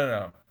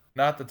no,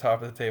 not the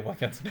top of the table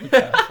against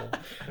Newcastle.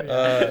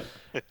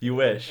 You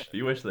wish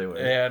they would.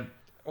 And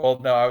well,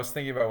 no, I was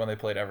thinking about when they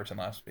played Everton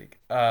last week.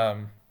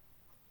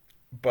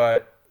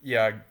 But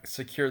yeah,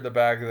 secured the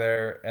bag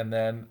there, and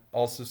then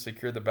also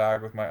secured the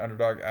bag with my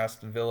underdog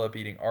Aston Villa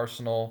beating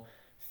Arsenal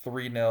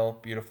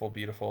 3-0. Beautiful,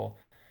 beautiful.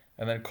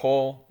 And then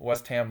Cole,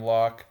 West Ham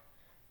lock.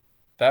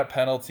 That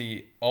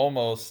penalty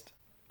almost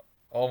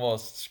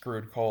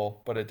screwed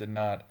Cole, but it did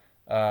not.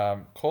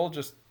 Cole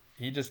just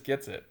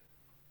gets it.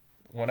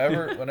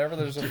 Whenever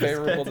there's a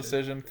favorable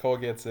decision, Cole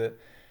gets it.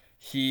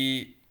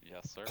 Yes,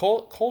 sir.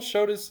 Cole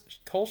showed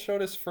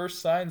his first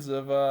signs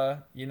of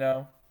a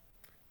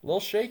little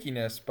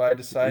shakiness by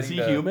deciding Is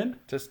he human?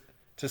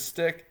 to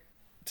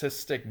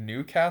stick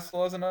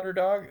Newcastle as an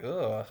underdog.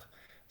 Ugh.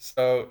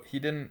 So he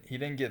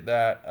didn't get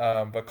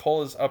that. But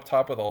Cole is up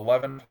top with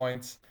 11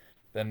 points,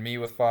 then me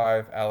with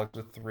 5, Alex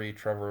with 3,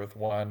 Trevor with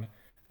 1.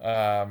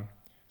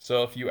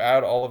 So if you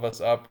add all of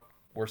us up,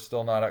 we're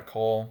still not at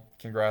Cole.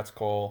 Congrats,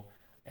 Cole,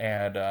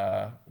 and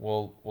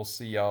we'll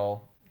see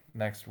y'all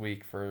next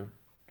week for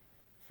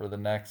the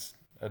next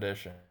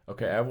edition.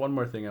 Okay, I have one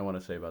more thing I want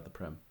to say about the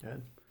Prem.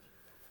 Good.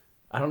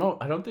 I don't know.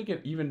 I don't think it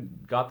even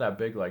got that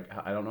big. Like,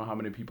 I don't know how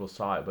many people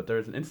saw it, but there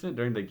was an incident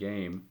during the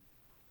game.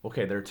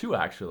 Okay, there are two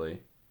actually.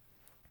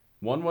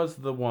 One was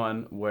the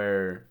one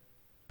where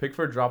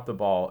Pickford dropped the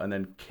ball and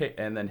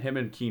then him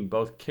and Keane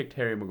both kicked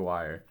Harry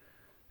Maguire,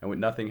 and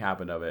nothing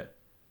happened of it.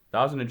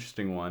 That was an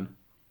interesting one.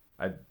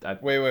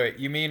 Wait.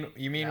 You mean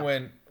Yeah.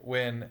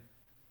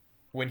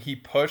 when he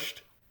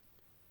pushed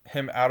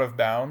him out of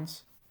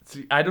bounds?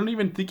 See, I don't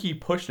even think he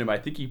pushed him. I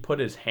think he put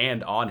his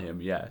hand on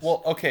him. Yes.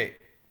 Well, okay.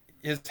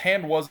 His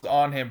hand was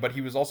on him, but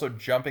he was also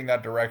jumping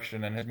that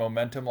direction, and his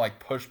momentum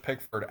pushed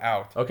Pickford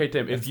out. Okay,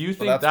 Tim. If you So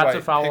think that's that's why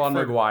a foul on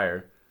Pickford-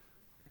 Maguire,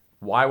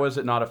 why was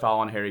it not a foul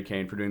on Harry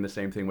Kane for doing the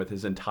same thing with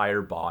his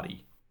entire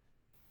body?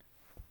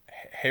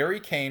 Harry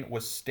Kane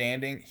was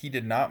standing. He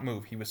did not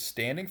move. He was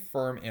standing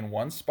firm in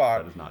one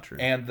spot. That is not true.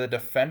 And the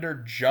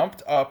defender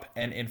jumped up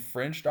and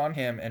infringed on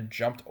him and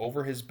jumped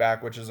over his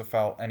back, which is a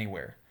foul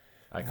anywhere.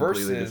 I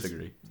completely Versus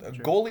disagree. a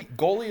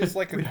goalie is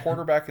like a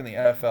quarterback in the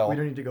NFL. We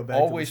don't need to go back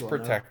to Always this one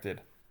now.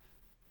 protected.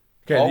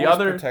 Okay, Always the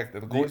other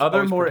protected. The the goalie's other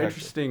always more protected.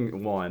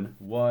 interesting one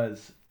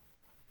was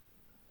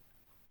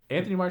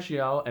Anthony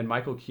Martial and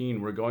Michael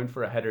Keane were going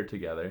for a header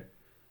together,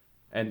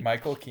 and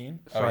Michael Keane.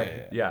 sorry,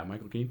 Oh, yeah.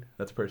 Michael Keane,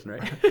 that's a person,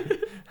 right?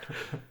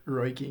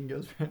 Roy Keane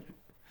goes.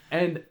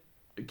 And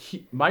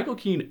Michael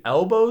Keane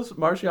elbows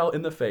Martial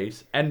in the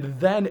face and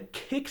then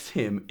kicks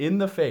him in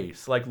the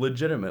face, like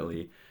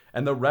legitimately.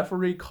 And the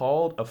referee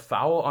called a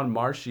foul on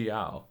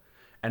Martial,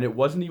 and it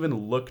wasn't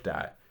even looked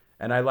at.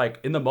 And I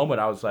in the moment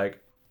I was like,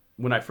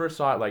 when I first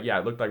saw it,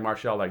 it looked like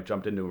Martial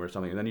jumped into him or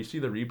something. And then you see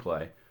the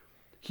replay,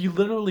 he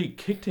literally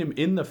kicked him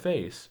in the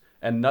face,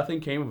 and nothing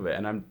came of it.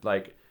 And I'm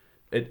like,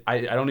 I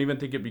don't even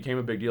think it became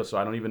a big deal. So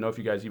I don't even know if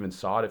you guys even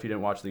saw it. If you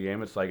didn't watch the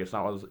game,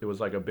 it was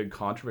like a big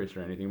controversy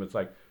or anything. But it's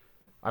like,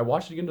 I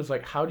watched it again. It's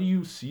like, how do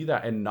you see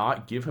that and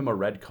not give him a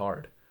red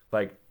card?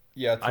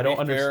 Yeah, I don't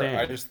understand.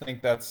 I just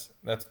think that's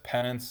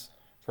penance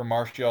for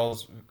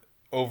Martial's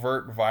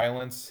overt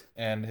violence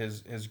and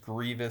his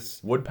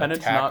grievous Would penance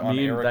attack not on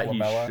mean Eric that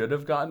Lamela. he should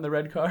have gotten the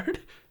red card?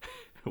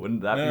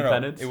 Wouldn't that be No.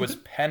 penance? It was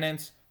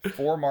penance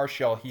for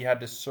Martial. He had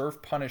to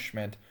serve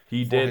punishment.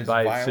 He for did his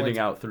by violent- sitting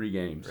out 3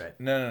 games. Right.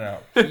 No.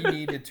 He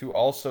needed to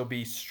also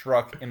be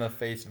struck in the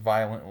face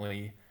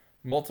violently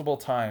multiple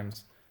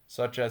times,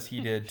 such as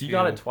he did. He to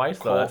got it twice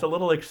though. Cole- That's a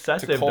little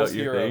excessive, Cole's don't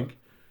you hero. think?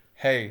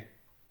 Hey,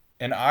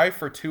 an eye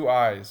for 2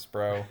 eyes,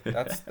 bro.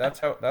 That's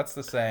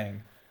the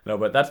saying. No,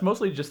 but that's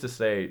mostly just to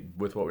say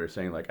with what we were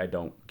saying. I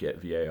don't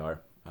get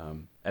VAR.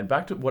 And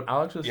back to what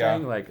Alex was Yeah.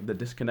 saying, the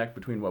disconnect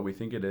between what we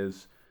think it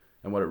is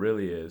and what it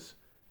really is.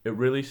 It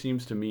really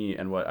seems to me,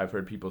 and what I've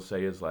heard people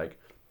say is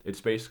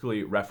it's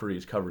basically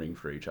referees covering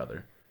for each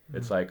other. Mm-hmm.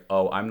 It's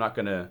I'm not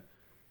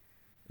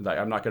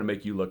gonna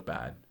make you look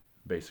bad,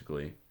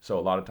 basically. So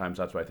a lot of times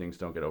that's why things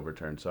don't get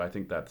overturned. So I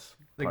think that's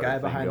The part guy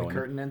of the thing behind the going.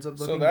 curtain ends up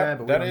So looking that- bad,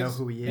 but we that don't know is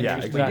who he is. Yeah,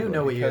 We exactly. do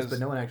know who he is, Because but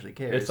no one actually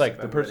cares. It's like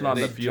the about who it person on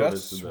is. the They field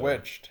just is the-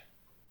 switched.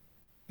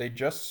 They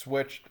just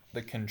switched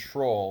the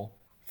control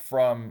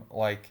from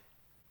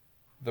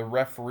the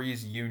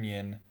referees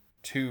union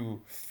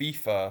to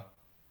FIFA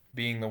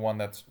being the one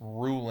that's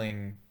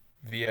ruling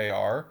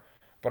VAR.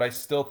 But I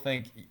still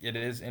think it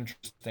is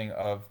interesting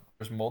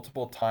there's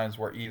multiple times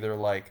where either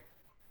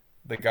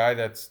the guy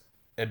that's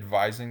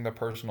advising the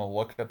person to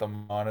look at the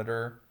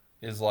monitor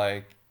is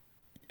like,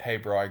 hey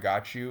bro, I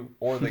got you,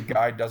 or the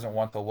guy doesn't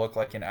want to look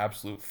like an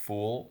absolute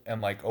fool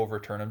and like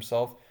overturn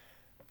himself.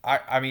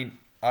 I mean,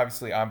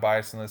 obviously I'm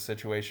biased in this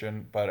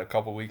situation, but a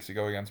couple weeks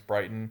ago against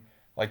Brighton,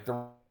 like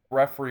the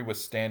referee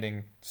was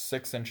standing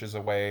 6 inches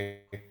away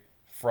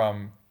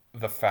from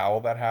the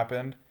foul that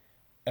happened,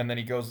 and then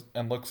he goes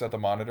and looks at the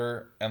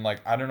monitor, and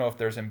like I don't know if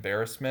there's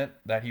embarrassment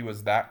that he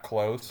was that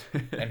close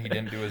and he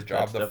didn't do his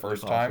job That's the definitely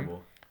first time,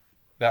 possible.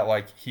 that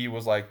like he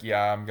was like,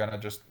 yeah, I'm gonna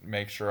just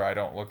make sure I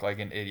don't look like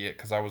an idiot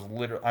because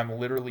I'm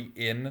literally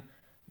in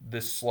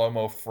this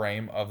slow-mo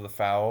frame of the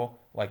foul,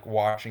 like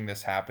watching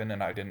this happen,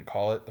 and I didn't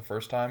call it the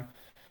first time.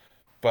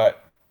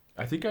 But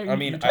I think I you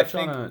mean, I touched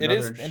on think it another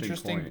is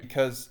interesting interesting point.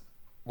 because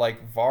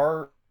like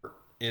VAR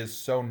is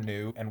so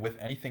new, and with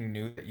anything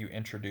new that you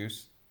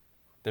introduce,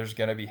 there's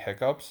gonna be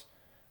hiccups.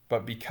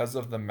 But because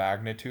of the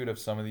magnitude of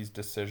some of these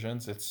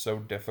decisions, it's so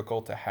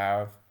difficult to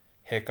have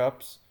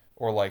hiccups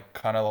or like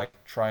kind of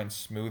like try and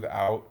smooth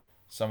out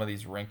some of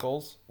these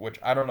wrinkles, which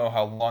I don't know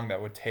how long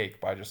that would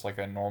take by just like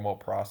a normal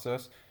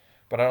process.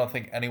 But I don't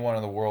think anyone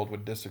in the world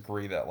would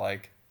disagree that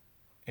like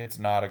it's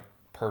not a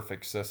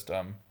perfect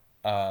system.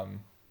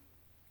 Um,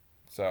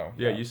 so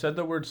Yeah, yeah. you said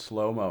the word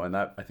slow mo, and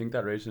that I think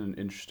that raises an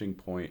interesting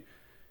point.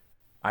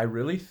 I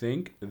really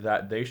think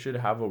that they should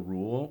have a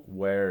rule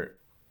where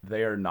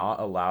they are not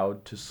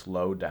allowed to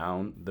slow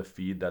down the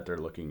feed that they're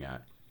looking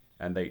at.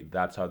 And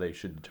that's how they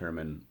should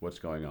determine what's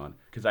going on.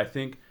 Because I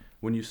think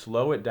when you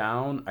slow it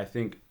down, I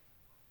think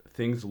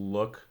things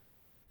look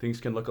things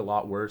can look a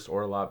lot worse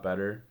or a lot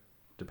better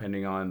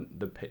depending on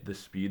the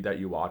speed that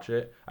you watch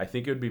it. I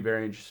think it would be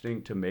very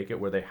interesting to make it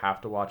where they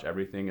have to watch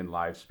everything in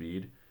live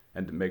speed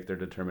and to make their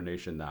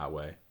determination that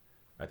way.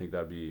 I think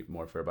that'd be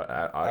more fair, but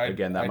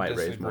again, that I might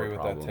raise more disagree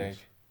with that take.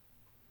 problems.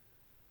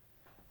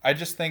 I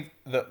just think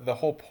the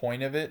whole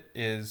point of it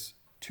is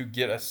to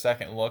get a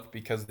second look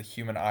because the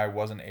human eye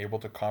wasn't able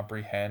to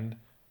comprehend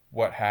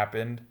what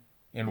happened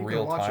in You can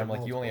real watch it time.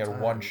 Like you only multiple had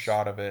one times.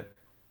 shot of it,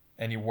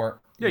 and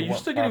Yeah, you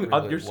weren't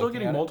properly you're still looking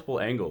getting at it. multiple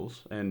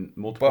angles and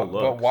multiple But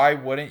looks. why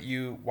wouldn't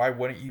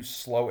you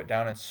slow it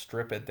down and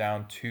strip it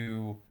down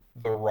to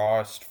the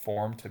rawest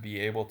form to be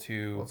able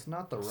Well, to it's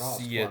not the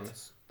rawest see form. it?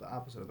 It's the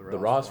opposite of the The rawest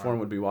rawest form form.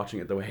 would be watching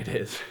it the way it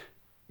is.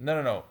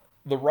 No.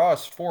 The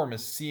rawest form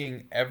is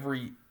seeing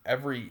every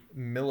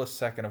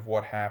millisecond of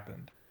what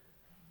happened.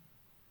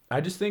 I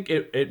just think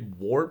it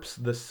warps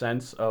the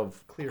sense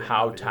of Clear and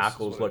how obvious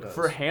is tackles what it look.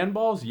 For does.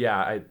 handballs,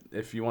 yeah,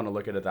 if you want to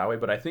look at it that way,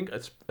 but I think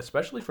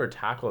especially for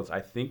tackles,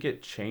 I think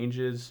it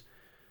changes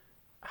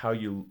how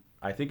you.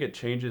 I think it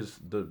changes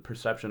the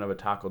perception of a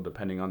tackle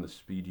depending on the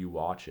speed you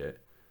watch it.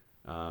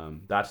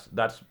 That's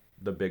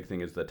the big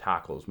thing is the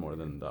tackles more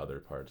than the other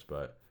parts,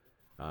 but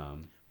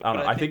I don't But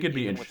know. I I think think it'd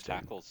be even with interesting.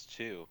 tackles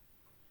too,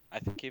 I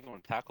think even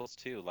with tackles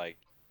too, like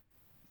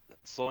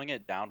slowing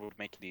it down would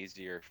make it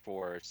easier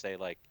for, say,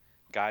 like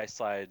guy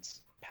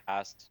slides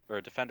past or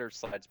a defender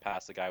slides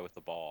past the guy with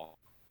the ball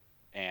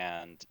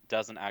and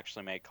doesn't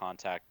actually make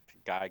contact.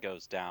 Guy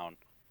goes down,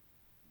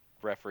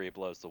 referee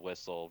blows the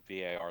whistle,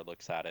 VAR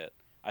looks at it.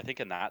 I think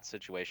in that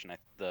situation,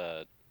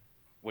 the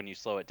when you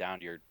slow it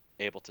down, you're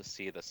able to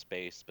see the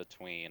space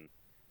between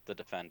the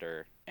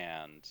defender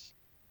and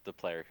the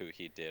player who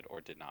he did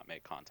or did not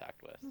make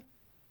contact with.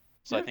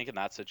 So I Yeah. think in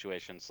that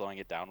situation, slowing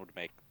it down would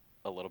make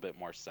a little bit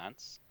more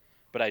sense.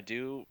 But I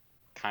do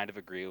kind of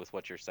agree with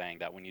what you're saying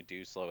that when you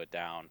do slow it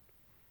down,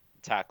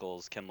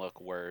 tackles can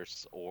look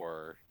worse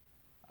or,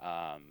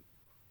 um,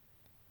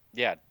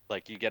 yeah,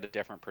 like you get a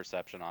different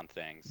perception on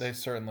They things.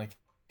 certainly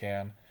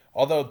can.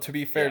 Although to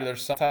be fair, Yeah.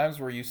 there's sometimes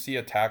where you see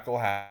a tackle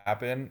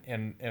happen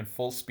in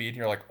full speed, and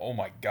you're like, "Oh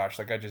my gosh,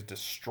 that guy just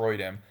destroyed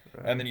him!"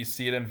 And Right. then you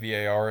see it in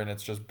VAR, and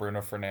it's just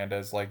Bruno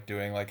Fernandez like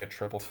doing like a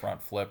triple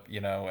front flip,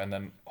 and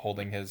then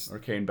holding his Or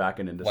Kane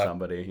backing into left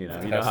somebody, you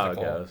know how it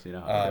testicle goes. You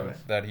know how it goes. Right.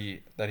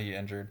 that he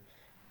injured.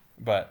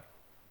 But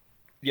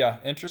yeah,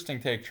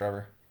 interesting take,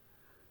 Trevor.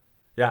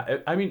 Yeah,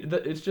 I mean,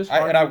 it's just I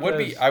hard and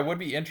because I would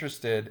be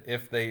interested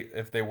if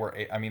they were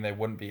I mean they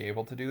wouldn't be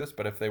able to do this,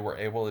 but if they were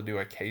able to do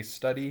a case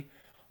study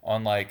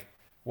on like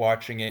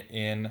watching it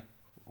in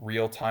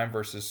real time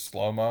versus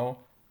slow-mo,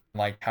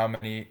 like how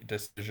many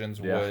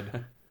decisions yeah,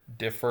 would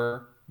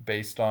differ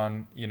based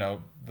on,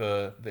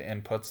 the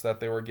inputs that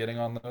they were getting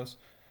on those.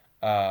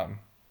 Um,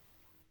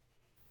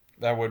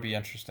 that would be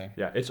interesting.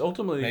 yeah, it's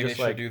ultimately Maybe they just should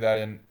like do that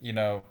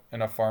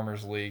in a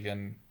farmers league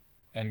and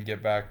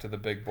get back to the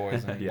big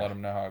boys and let yeah,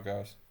 them know how it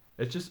goes.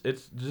 it's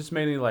just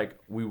mainly like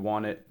we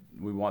want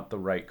the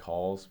right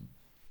calls.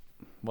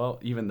 Well,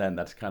 even then,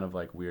 that's kind of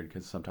like weird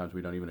because sometimes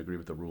we don't even agree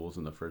with the rules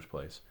in the first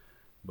place.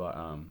 But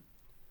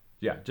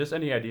yeah, just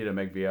any idea to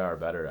make VR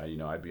better,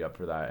 I'd be up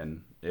for that.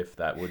 And if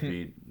that would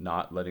be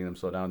not letting them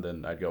slow down,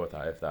 then I'd go with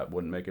that. If that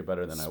wouldn't make it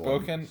better, then I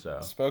wouldn't. Spoken So,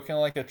 spoken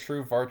like a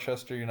true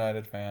Varchester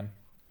United fan.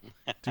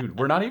 dude,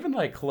 we're not even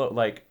like close.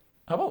 Like,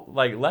 how about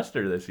like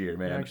Leicester this year,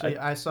 man? Actually,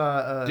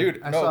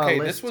 Dude, I no, saw a okay,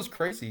 this list. was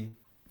crazy.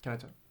 Can I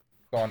talk?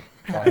 Go on,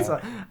 I Al. saw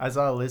I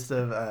saw a list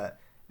of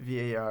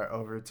VAR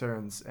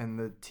overturns, and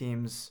the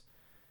teams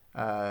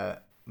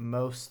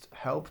most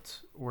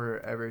helped were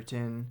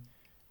Everton,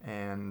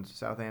 and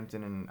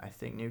Southampton and I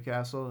think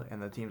Newcastle,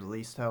 and the teams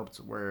least helped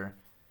were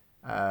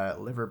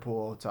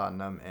Liverpool,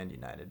 Tottenham, and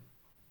United.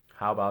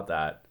 How about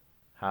that?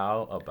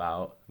 How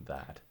about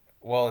that?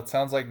 Well, it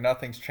sounds like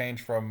nothing's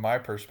changed from my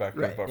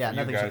perspective, Right, but yeah, for you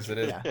nothing's guys, changed. it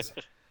is.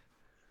 Yeah.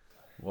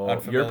 Well,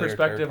 your Unfamiliar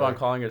perspective on territory.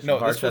 calling us No,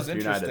 this was Barchester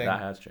United, interesting. that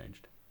has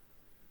changed.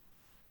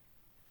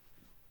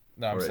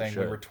 No, I'm Or it saying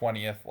we should. were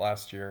 20th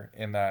last year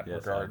in that Yes,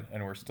 regard,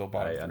 and we're still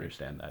bottom I three.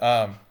 understand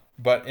that.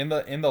 But in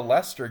the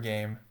Leicester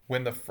game,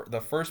 when the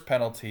first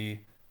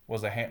penalty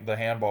was the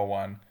handball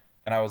one,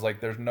 and I was like,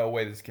 "There's no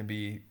way this can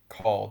be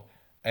called,"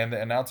 and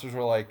the announcers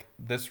were like,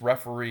 "This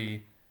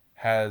referee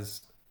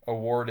has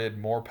awarded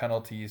more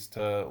penalties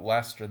to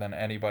Leicester than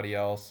anybody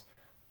else,"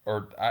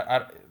 or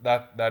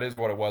that is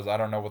what it was. I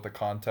don't know what the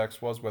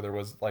context was, whether it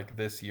was like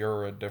this year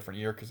or a different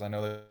year, because I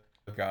know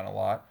they've gotten a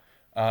lot.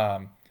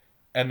 Um,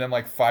 and then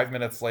like 5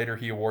 minutes later,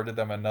 he awarded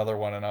them another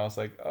one, and I was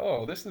like,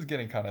 "Oh, this is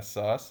getting kind of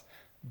sus,"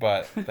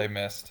 but they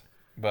missed.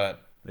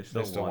 But They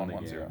still, won the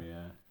 1-0. game,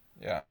 yeah.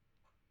 Yeah.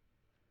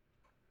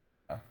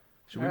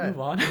 Should All we right. move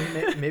on?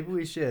 Maybe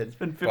we should. It's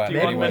been But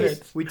 51 anyways.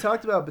 minutes. We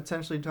talked about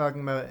potentially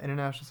talking about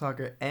international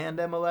soccer and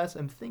MLS.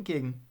 I'm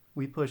thinking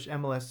we push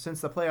MLS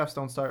since the playoffs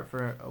don't start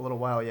for a little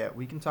while yet.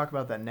 We can talk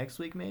about that next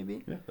week,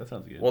 maybe. Yeah, that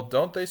sounds good. Well,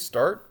 don't they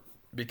start?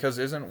 Because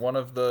isn't one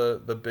of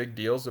the big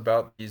deals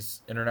about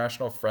these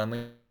international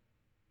friendlies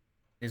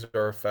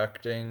are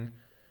affecting?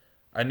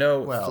 I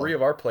know Well- 3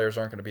 of our players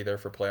aren't going to be there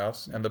for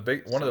playoffs, and one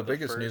So of the the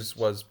biggest news first-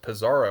 was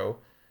Pizarro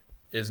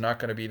is not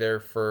going to be there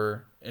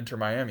for Inter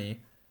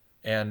Miami,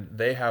 and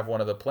they have one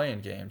of the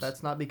playing games.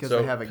 That's not because so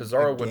they have a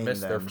Pizarro a would game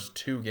miss their then. first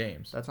 2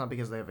 games. That's not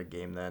because they have a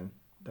game then.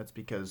 That's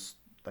because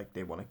like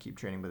they want to keep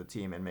training with the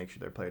team and make sure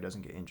their player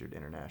doesn't get injured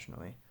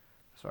internationally,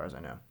 as far as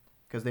I know.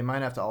 Because they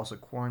might have to also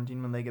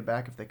quarantine when they get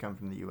back if they come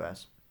from the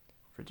U.S.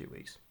 for 2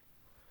 weeks.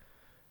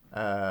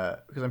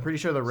 Because I'm pretty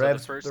sure the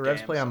Revs first the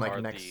Revs play games on like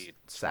are next the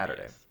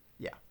Saturday. 20th.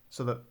 Yeah.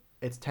 So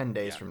it's 10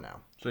 days Yeah. from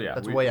now. So yeah,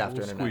 That's way after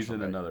we'll squeeze international in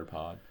break. another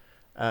pod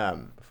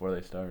Um, before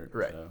they start.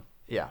 Right. So.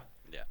 yeah.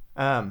 Yeah.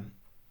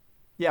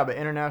 Yeah, but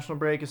international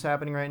break is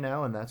happening right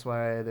now, and that's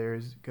why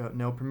there's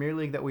no Premier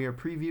League that we are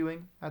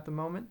previewing at the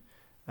moment.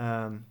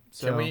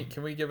 So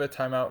Can we give a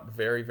timeout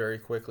very, very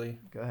quickly?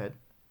 go ahead.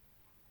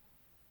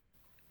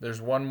 There's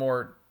one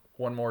more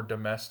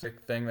domestic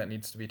thing that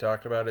needs to be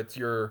talked about. It's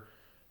your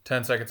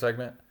 10-second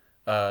segment.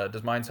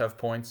 Does Mines have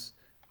points?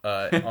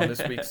 On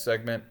this week's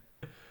segment,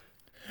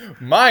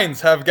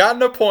 Mines have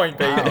gotten a point,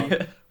 baby.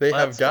 Wow. They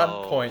have Let's gotten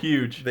a go. point.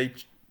 Huge.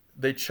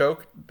 They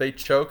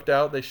choked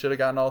out. They should have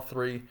gotten all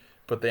 3,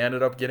 but they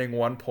ended up getting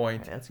 1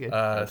 point. That's good.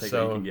 I'll take what you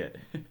So can get.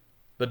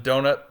 the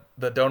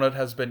donut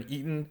has been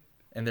eaten,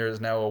 and there is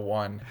now a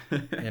 1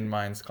 in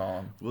Mines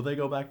column. Will they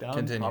go back down?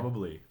 Continue.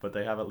 Probably, but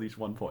they have at least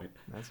 1 point.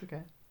 That's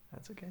okay.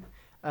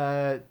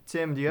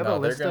 Tim, do you have No, a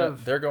list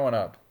they're going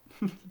up.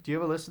 Do you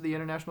have a list of the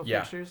international Yeah.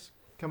 fixtures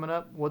coming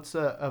up? What's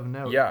of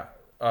note? Yeah,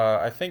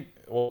 I think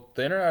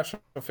the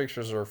international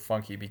fixtures are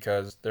funky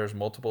because there's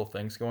multiple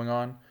things going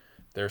on.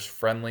 There's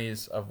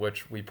friendlies, of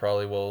which we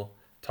probably will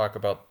talk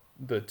about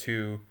the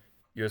 2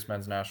 U.S.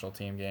 men's national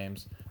team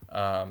games,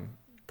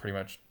 pretty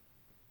much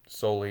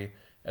solely,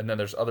 and then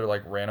there's other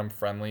like random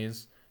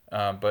friendlies.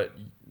 But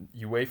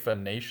UEFA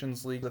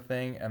Nations League is a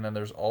thing, and then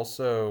there's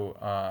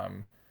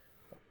also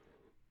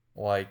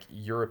like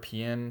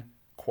European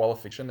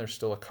qualification. There's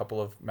still a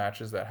couple of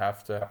matches that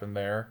have to happen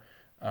there.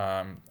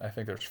 I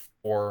think there's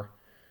 4,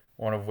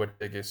 one of which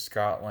is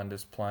Scotland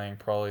is playing,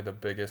 probably the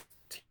biggest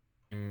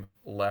team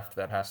left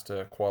that has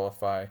to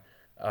qualify.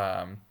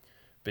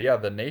 But yeah,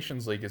 the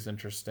Nations League is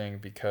interesting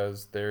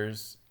because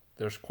there's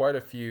quite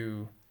a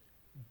few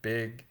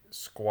big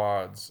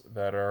squads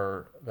that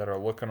are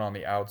looking on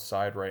the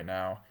outside right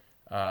now.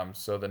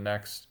 So the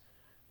next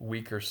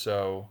week or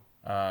so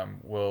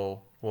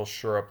will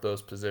shore up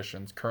those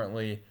positions.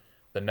 Currently,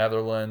 the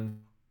Netherlands,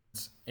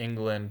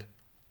 England,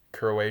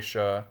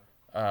 Croatia,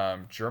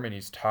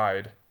 Germany's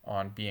tied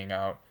on being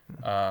out.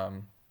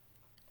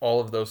 All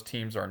of those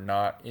teams are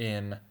not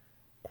in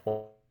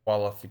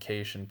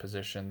qualification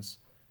positions,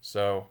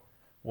 so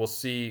we'll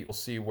see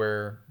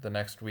where the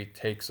next week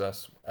takes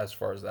us as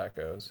far as that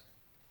goes.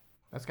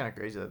 That's kind of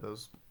crazy that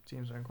those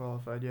teams aren't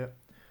qualified yet.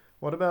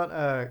 What about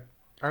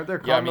aren't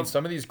there Yeah, I mean,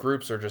 some of these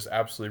groups are just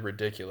absolutely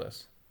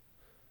ridiculous,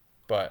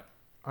 but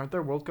aren't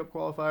there World Cup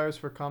qualifiers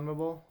for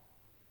CONMEBOL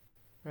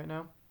right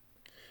now?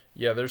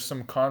 yeah, there's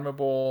some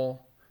CONMEBOL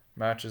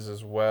matches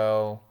as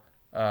well.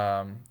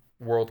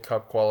 World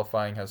Cup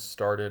qualifying has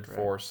started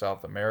for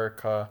South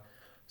America,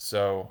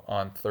 so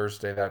on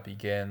Thursday that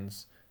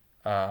begins,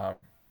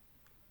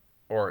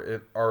 or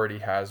it already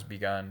has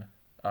begun.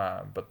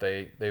 But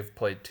they've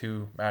played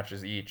 2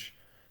 matches each,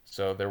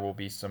 so there will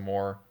be some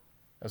more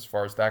as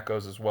far as that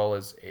goes, as well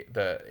as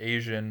the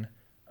Asian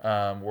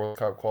World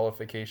Cup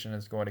qualification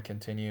is going to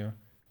continue.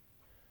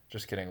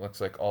 Just kidding. Looks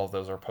like all of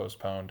those are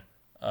postponed.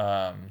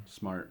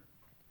 Smart.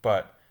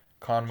 But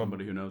CONMEBOL,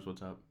 Somebody who knows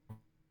what's up.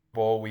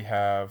 we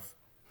have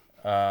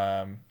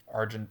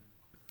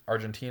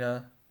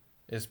Argentina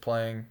is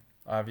playing,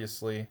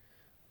 obviously.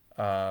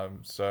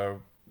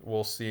 So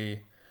we'll see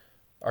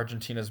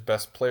Argentina's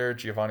best player,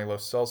 Giovanni Lo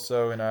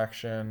Celso, in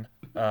action.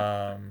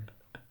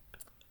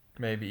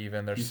 Maybe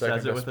even their He second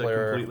says it best with a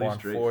player, completely Juan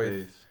straight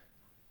Foyth. face.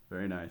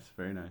 Very nice,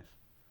 very nice.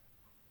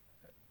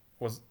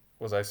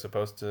 Was I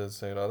supposed to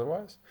say it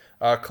otherwise?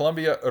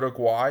 Colombia,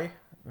 Uruguay,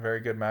 very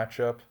good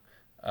matchup.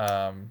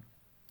 Um,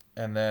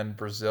 and then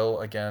Brazil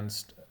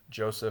against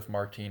Joseph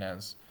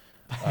Martinez.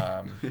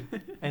 And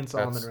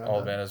Solomon That's all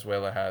Rondon.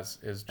 Venezuela has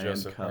is And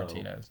Joseph Co.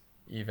 Martinez.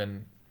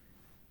 Even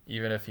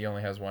if he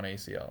only has one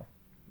ACL.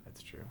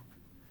 That's true.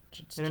 It's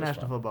just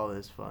International fun. football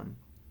is fun.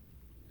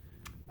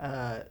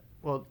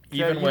 Well,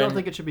 Even you when don't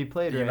think it should be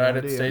played The right now,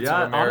 United do you? States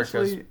Yeah, of America's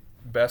honestly-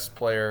 best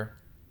player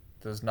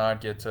does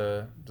not get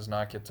to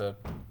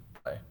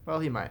play. Well,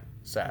 he might.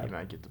 Sad. He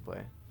might get to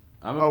play.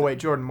 I'm Oh wait,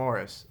 Jordan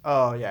Morris.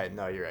 Oh yeah,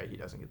 no, you're right. He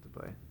doesn't get to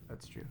play.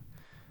 That's true.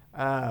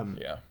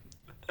 Yeah.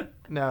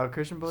 No,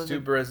 Christian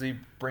Stu Pulisic. Brizzi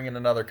bringing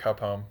another cup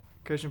home.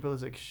 Christian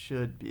Pulisic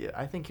should be.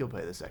 I think he'll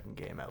play the second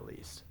game at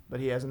least. But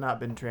he has not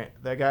been trained.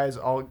 The guys,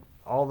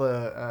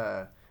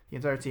 the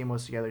entire team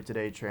was together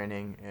today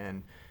training,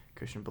 and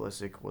Christian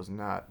Pulisic was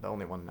not the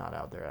only one not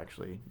out there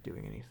actually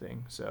doing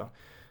anything. So,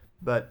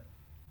 but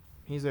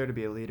he's there to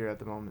be a leader at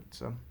the moment.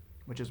 So,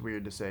 which is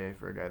weird to say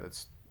for a guy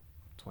that's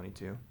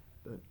 22.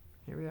 But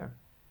here we are.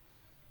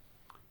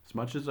 As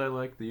much as I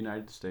like the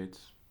United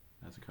States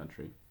as a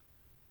country,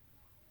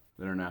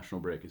 the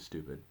international break is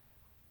stupid.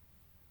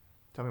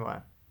 Tell me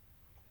why.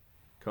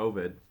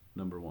 COVID,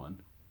 number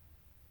one.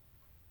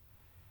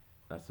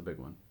 That's the big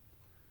one.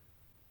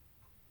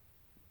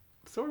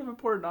 Sort of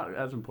important, not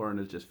as important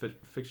as just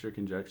fixture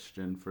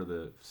congestion for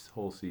the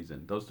whole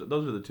season. Those are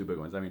the two big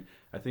ones. I mean,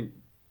 I think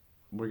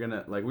we're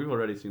gonna we've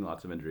already seen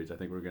lots of injuries. I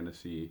think we're gonna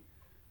see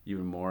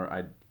even more.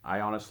 I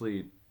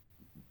honestly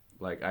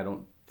I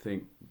don't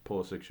think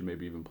Pulisic should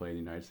maybe even play in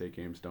the United States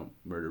games. Don't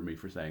murder me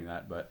for saying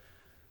that, but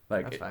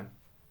That's fine.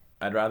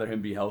 I'd rather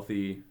him be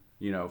healthy,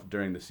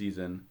 during the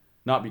season.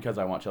 Not because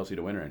I want Chelsea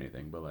to win or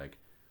anything, but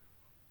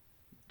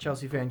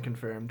Chelsea fan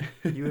confirmed.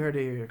 You heard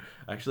it here.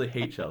 I actually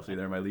hate Chelsea.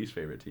 They're my least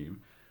favorite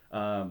team.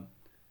 I'd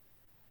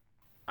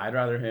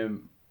rather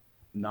him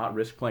not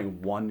risk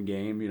playing one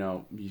game.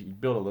 You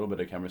build a little bit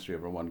of chemistry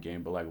over one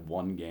game, but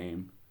one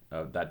game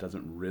that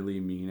doesn't really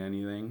mean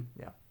anything.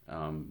 Yeah.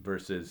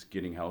 Versus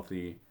getting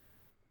healthy,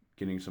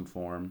 getting some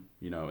form,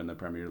 in the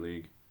Premier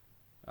League,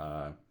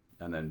 and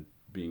then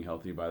being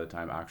healthy by the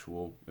time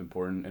actual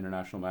important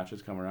international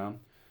matches come around.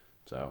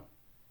 So.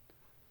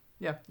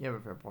 Yeah, you have a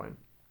fair point.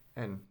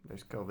 And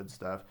there's COVID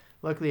stuff.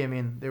 Luckily, I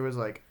mean, there was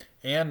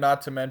And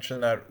not to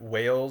mention that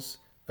Wales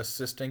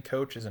assistant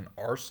coach is an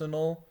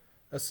Arsenal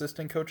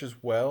assistant coach as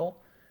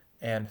well.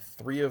 And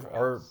 3 of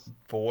our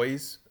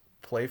boys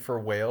play for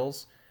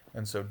Wales.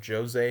 And so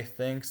Jose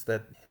thinks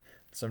that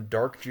some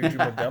dark Juju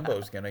Madumbo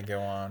is going to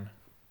go on.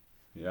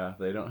 Yeah,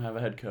 they don't have a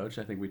head coach.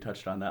 I think we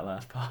touched on that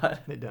last pod.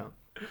 They don't.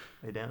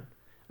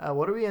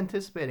 What are we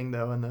anticipating,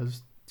 though, in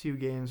those 2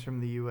 games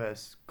from the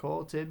U.S.?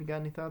 Cole, Tib, you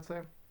got any thoughts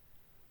there?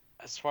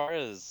 As far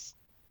as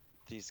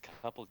these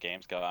couple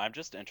games go, I'm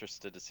just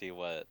interested to see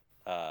what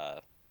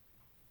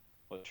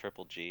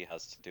Triple G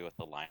has to do with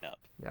the lineup.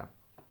 Yeah.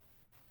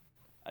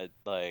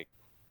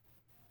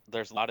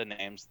 There's a lot of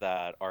names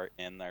that are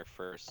in their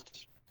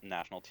first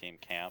national team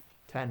camp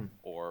 10.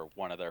 or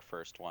one of their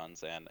first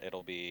ones, and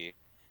it'll be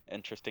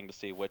interesting to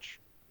see which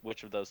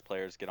of those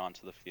players get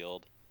onto the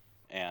field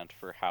and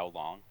for how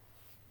long,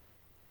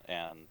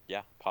 and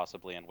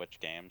possibly in which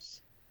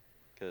games,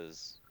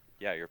 because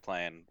you're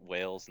playing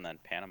Wales and then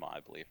Panama, I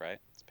believe, right?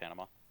 It's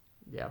Panama.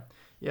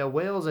 Yeah,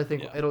 Wales, I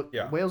think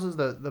Yeah. Wales is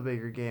the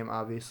bigger game,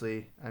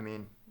 obviously. I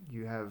mean,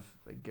 you have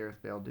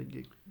Gareth Bale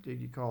did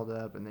get called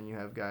up, and then you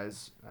have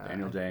guys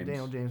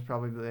Daniel James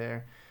probably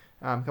there.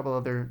 A couple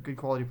other good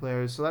quality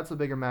players. So that's the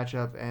bigger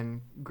matchup,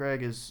 and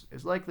Greg is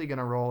likely going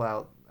to roll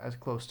out as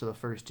close to the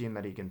first team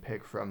that he can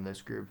pick from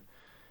this group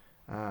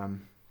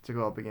to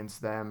go up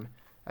against them.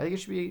 I think it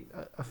should be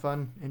a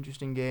fun,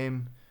 interesting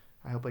game.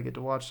 I hope I get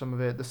to watch some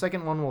of it. The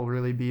second one will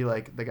really be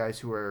the guys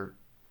who are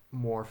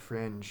more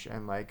fringe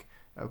and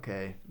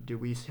okay, do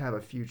we have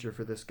a future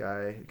for this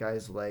guy?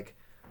 Guys like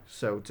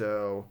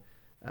Soto,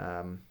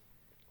 trying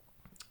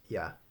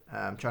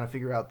to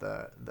figure out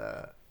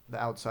the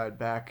outside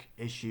back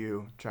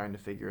issue, trying to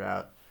figure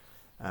out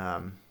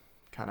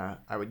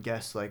I would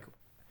guess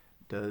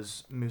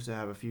does Musa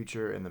have a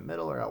future in the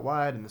middle or out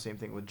wide, and the same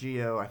thing with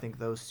Gio. I think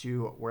those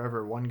two,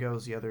 wherever one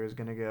goes, the other is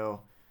going to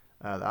go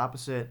the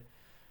opposite.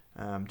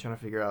 Trying to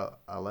figure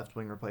out a left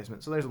wing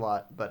replacement. So there's a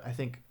lot, but I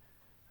think,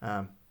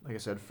 like I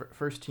said,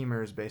 first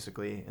teamers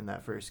basically in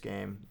that first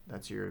game.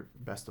 That's your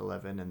best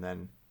 11, and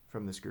then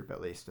from this group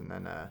at least, and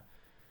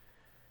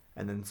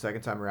then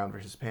second time around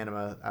versus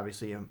Panama,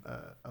 obviously a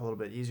little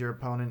bit easier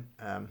opponent,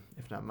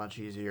 if not much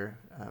easier,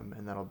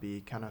 and that'll be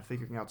kind of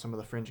figuring out some of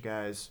the fringe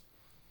guys,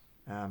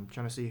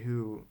 trying to see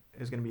who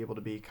is going to be able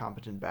to be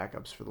competent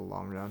backups for the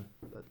long run.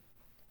 But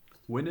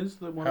When is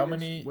the one How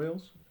against many-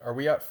 Wales? Are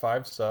we at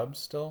 5 subs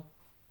still?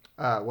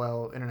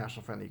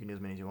 international friendly, you can do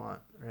as many as you want,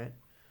 right?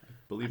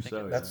 Believe I think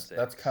so. it's- Yeah.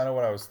 That's kind of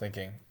what I was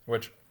thinking.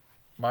 Which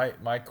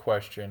my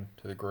question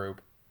to the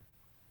group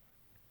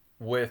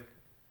with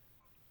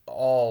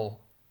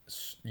all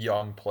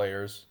young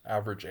players,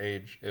 average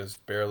age is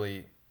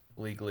barely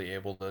legally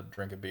able to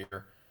drink a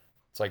beer.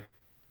 It's like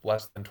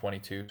less than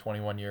 22,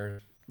 21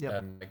 years Yep.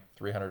 and like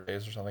 300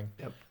 days or something.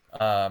 Yep.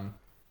 Um,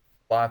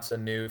 Lots of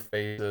new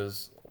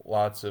faces,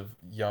 lots of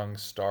young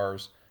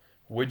stars.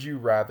 Would you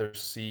rather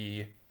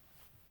see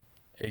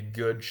a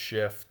good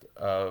shift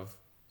of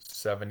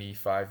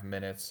 75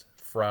 minutes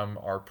from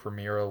our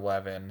Premier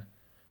 11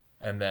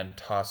 and then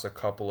toss a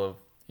couple of,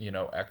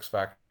 X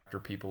Factor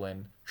people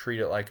in, treat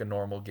it like a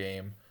normal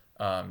game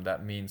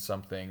that means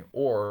something?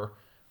 Or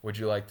would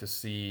you like to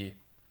see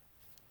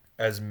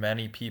as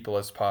many people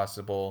as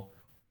possible?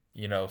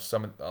 A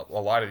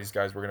lot of these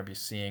guys we're going to be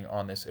seeing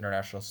on this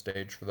international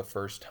stage for the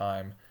first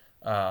time.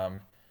 Um,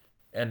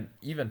 and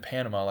even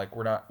Panama, like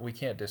we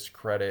can't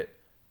discredit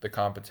the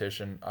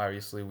competition.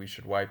 Obviously, we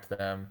should wipe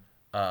them.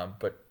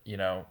 But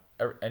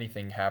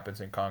anything happens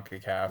in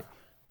CONCACAF.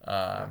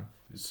 Yeah.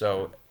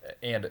 So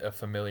and a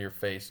familiar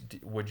face.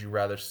 Would you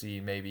rather see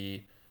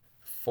maybe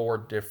four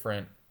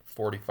different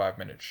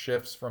 45-minute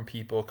shifts from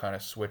people, kind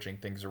of switching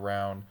things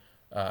around?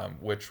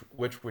 Which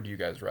would you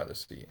guys rather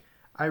see?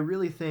 I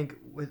really think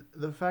with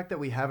the fact that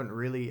we haven't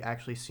really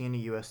actually seen a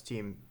U.S.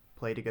 team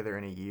play together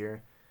in a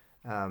year,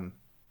 um,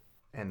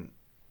 and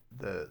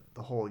the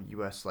whole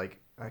U.S.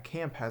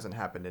 Camp hasn't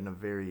happened in a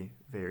very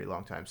very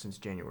long time since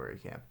January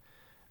camp,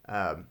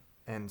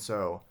 and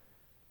so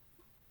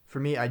for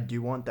me, I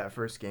do want that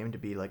first game to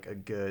be like a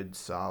good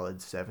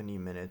solid 70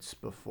 minutes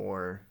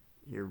before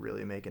you're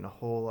really making a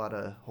whole lot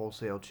of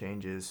wholesale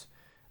changes,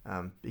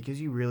 because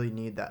you really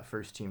need that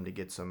first team to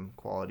get some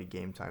quality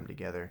game time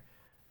together.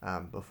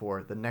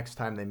 Before the next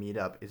time they meet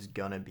up is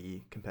gonna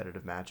be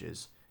competitive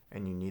matches,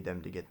 and you need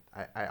them to get.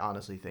 I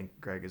honestly think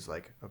Greg is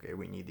like, okay,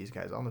 we need these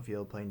guys on the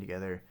field playing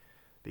together,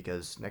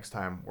 because next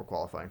time we're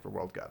qualifying for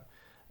World Cup.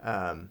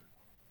 Um,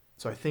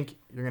 so I think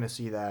you're gonna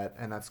see that,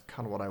 and that's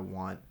kind of what I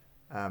want.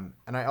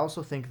 And I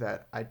also think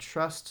that I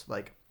trust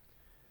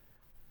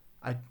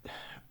I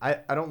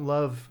I don't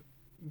love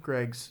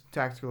Greg's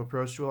tactical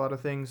approach to a lot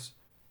of things.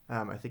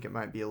 I think it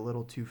might be a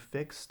little too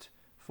fixed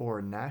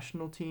for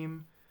national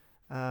team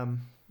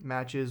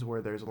matches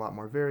where there's a lot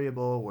more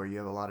variable, where you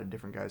have a lot of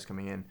different guys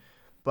coming in.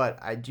 But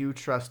I do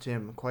trust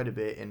him quite a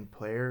bit in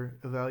player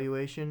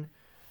evaluation,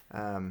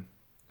 um,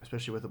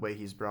 especially with the way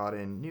he's brought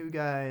in new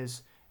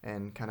guys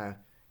and kind of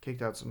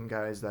kicked out some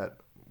guys that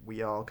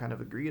we all kind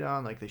of agreed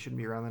on, like they shouldn't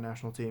be around the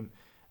national team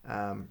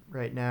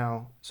right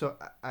now. So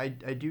I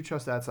do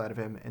trust that side of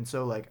him. And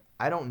so,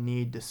 I don't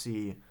need to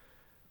see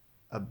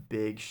a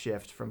big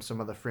shift from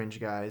some of the fringe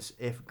guys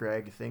if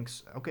Greg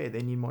thinks, okay,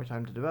 they need more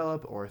time to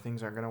develop or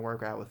things aren't going to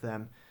work out with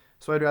them.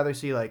 So I'd rather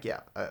see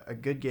a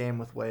good game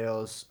with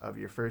Wales of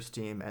your first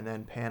team, and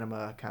then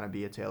Panama kind of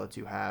be a tale of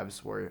two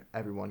halves where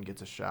everyone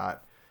gets a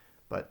shot.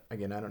 But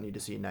again, I don't need to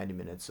see 90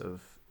 minutes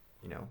of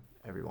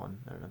everyone.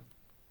 I don't know.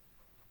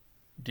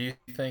 Do you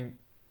think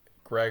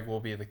Greg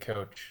will be the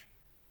coach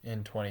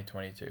in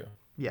 2022?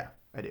 Yeah,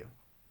 I do.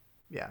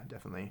 Yeah,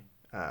 definitely.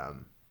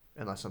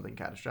 Unless something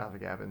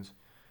catastrophic happens.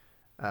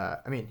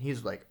 I mean,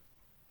 it's like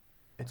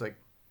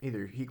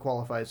either he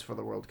qualifies for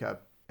the World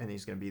Cup and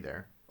he's going to be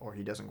there, or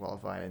he doesn't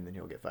qualify and then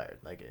he'll get fired.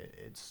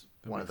 It's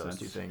That one of makes those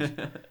two sense.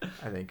 things,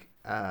 I think.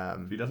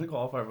 If he doesn't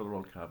qualify for the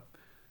World Cup,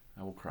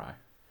 I will cry.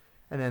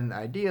 And then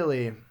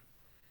ideally,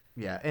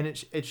 yeah, and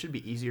it should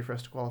be easier for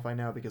us to qualify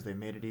now because they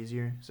made it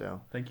easier.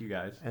 So, Thank you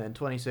guys. and then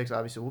 26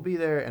 obviously we'll be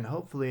there, and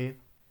hopefully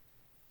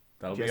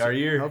That'll be our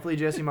year. Hopefully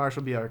Jesse Marsh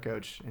will be our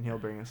coach and he'll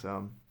bring us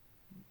home.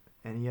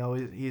 And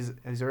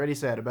he's already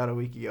said about a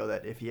week ago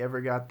that if he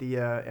ever got the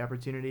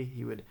opportunity,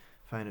 he would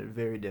find it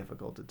very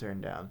difficult to turn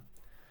down.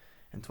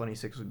 And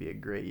 26 would be a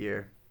great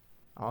year.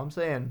 All I'm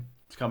saying,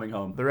 It's coming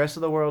home. the rest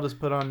of the world is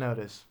put on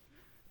notice.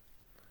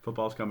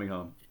 Football's coming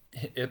home.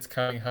 It's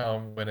coming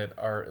home when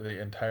the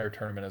entire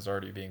tournament is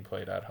already being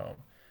played at home.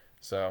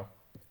 So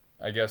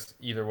I guess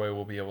either way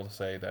we'll be able to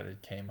say that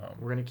it came home.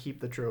 We're gonna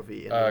keep the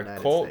trophy in the United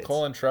States.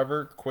 Cole and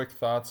Trevor, quick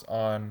thoughts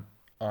on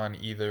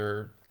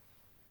either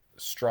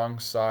strong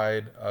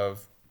side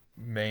of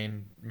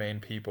main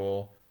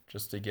people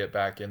just to get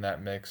back in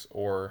that mix,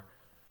 or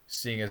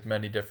seeing as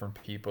many different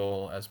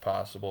people as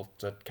possible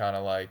to kind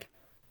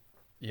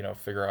of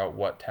figure out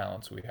what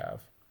talents we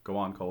have. Go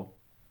on, Cole.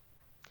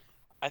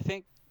 I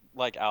think,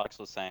 like Alex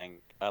was saying,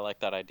 I like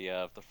that idea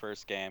of the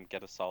first game,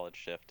 get a solid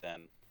shift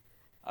in.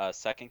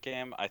 Second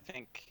game, I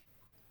think,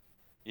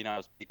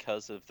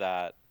 because of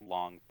that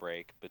long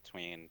break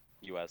between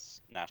U.S.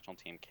 national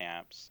team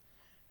camps,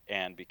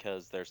 and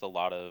because there's a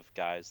lot of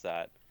guys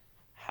that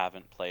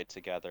haven't played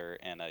together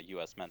in a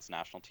U.S. men's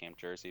national team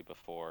jersey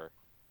before,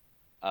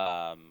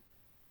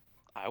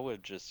 I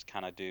would just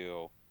kind of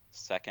do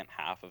second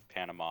half of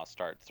Panama,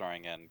 start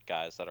throwing in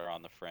guys that are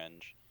on the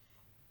fringe,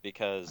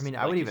 because I mean,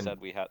 like you said,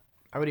 we had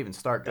I would even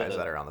start guys the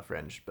that are on the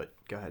fringe, but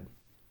go ahead.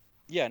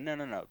 yeah,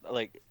 no.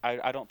 Like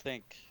I don't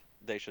think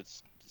they should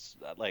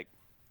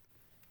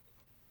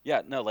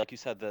yeah, no, like you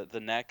said, the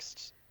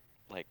next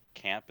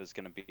camp is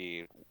going to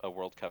be a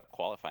World Cup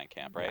qualifying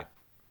camp, right?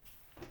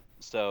 Yeah.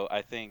 So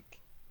I think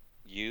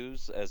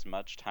use as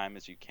much time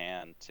as you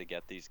can to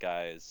get these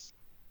guys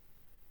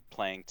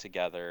playing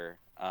together,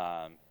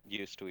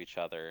 used to each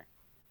other,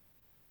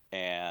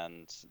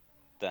 and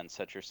then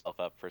set yourself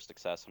up for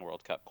success in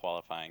World Cup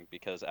qualifying.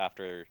 Because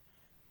after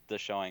the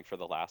showing for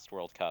the last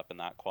World Cup and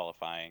that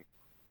qualifying,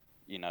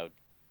 you know,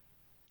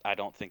 I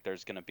don't think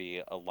there's going to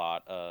be a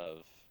lot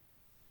of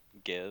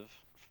give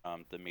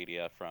from the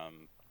media,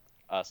 from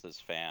us as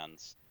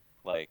fans.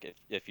 Like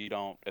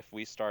if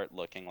we start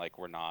looking like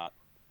we're not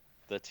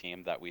the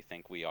team that we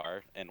think we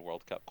are in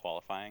World Cup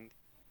qualifying,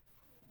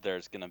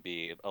 there's going to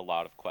be a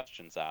lot of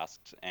questions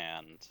asked,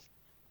 and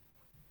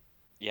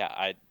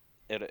yeah,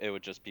 it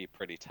would just be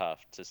pretty tough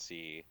to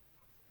see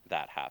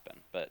that happen.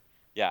 But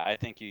yeah, I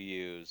think you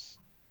use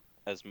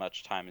as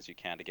much time as you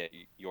can to get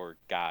your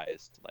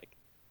guys, like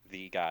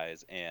the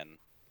guys, in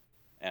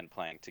and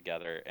playing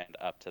together and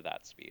up to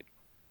that speed.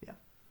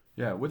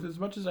 Yeah, with as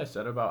much as I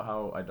said about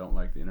how I don't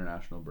like the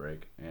international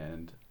break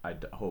and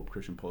hope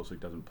Christian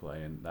Pulisic doesn't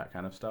play and that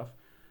kind of stuff,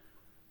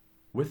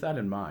 with that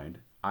in mind,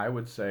 I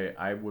would say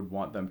I would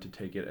want them to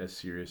take it as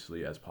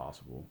seriously as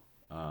possible.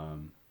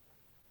 And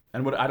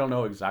what I don't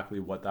know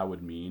exactly what that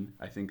would mean.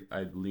 I think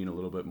I'd lean a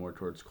little bit more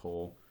towards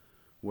Cole,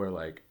 where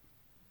like,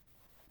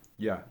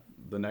 yeah,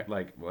 the next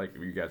like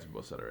you guys have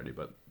both said already,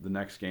 but the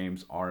next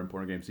games are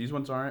important games. These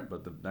ones aren't,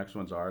 but the next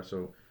ones are.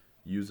 So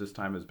use this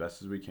time as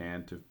best as we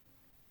can to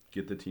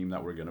get the team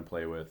that we're gonna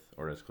play with,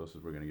 or as close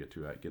as we're gonna get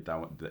to it.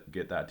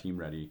 Get that team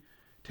ready.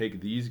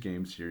 Take these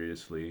games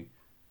seriously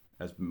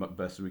as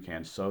best as we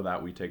can, so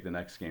that we take the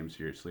next game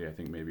seriously. I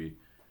think maybe.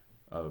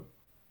 I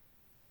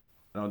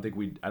don't think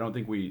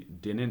we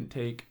didn't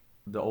take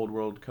the old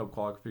World Cup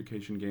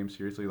qualification game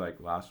seriously like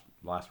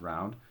last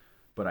round,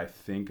 but I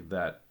think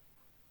that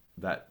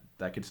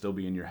could still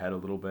be in your head a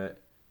little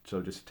bit.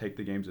 So just take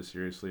the games as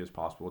seriously as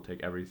possible.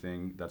 Take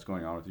everything that's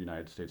going on with the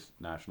United States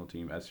national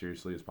team as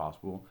seriously as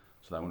possible,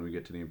 so that when we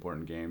get to the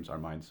important games, our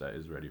mindset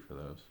is ready for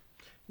those.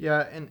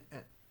 Yeah, and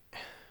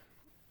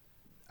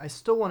I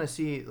still want to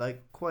see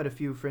like quite a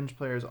few fringe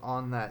players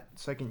on that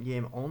second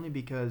game, only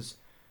because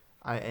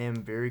I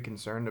am very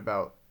concerned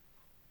about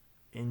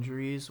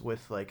injuries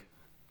with like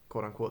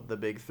quote unquote the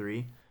big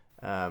three.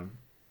 We're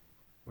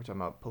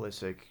talking about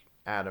Pulisic,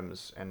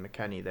 Adams, and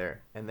McKennie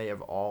there, and they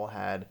have all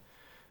had.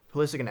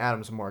 Pulisic and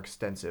Adams are more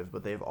extensive,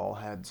 but they've all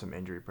had some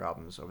injury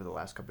problems over the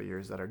last couple of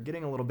years that are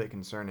getting a little bit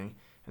concerning.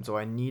 And so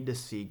I need to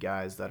see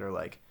guys that are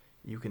like,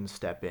 you can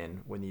step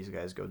in when these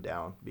guys go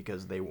down,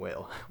 because they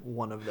will.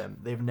 One of them,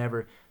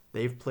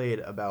 they've played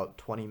about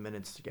 20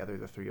 minutes together,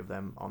 the three of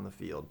them, on the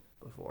field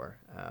before.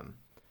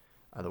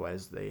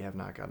 Otherwise, they have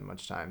not gotten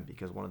much time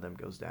because one of them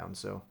goes down.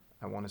 So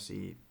I want to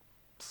see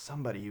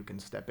somebody who can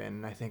step in,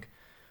 and I think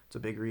it's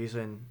a big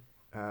reason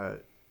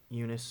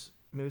Yunus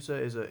Musa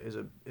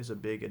is a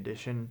big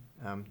addition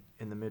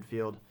in the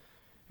midfield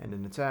and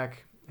in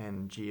attack,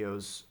 and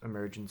Gio's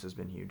emergence has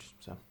been huge.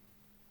 So.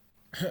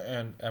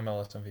 And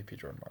MLS MVP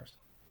Jordan Mars.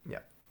 Yeah.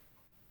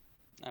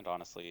 And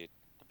honestly,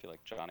 I feel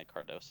like Johnny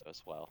Cardoso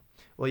as well.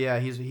 Well, yeah,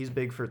 he's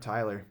big for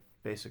Tyler,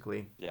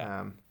 basically.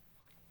 Yeah.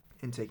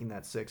 In taking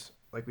that 6,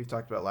 like we've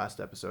talked about last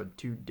episode,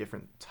 2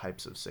 different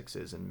types of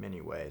 6s in many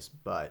ways.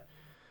 But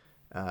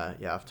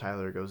yeah, if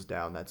Tyler goes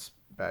down, that's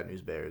bad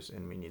news bears,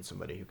 and we need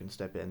somebody who can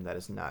step in that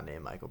is not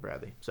named Michael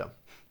Bradley. So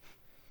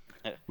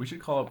we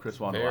should call up Chris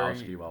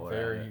Wondolowski while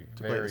we're at it.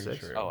 To play the 6?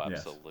 True. Oh,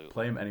 absolutely. Yes.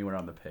 Play him anywhere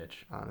on the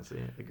pitch.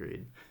 Honestly,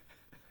 agreed.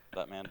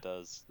 That man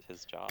does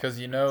his job. Because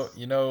you know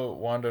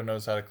Wando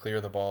knows how to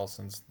clear the ball,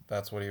 since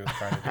that's what he was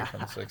trying to do from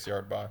the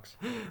 6-yard box.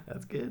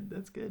 That's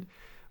good.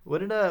 What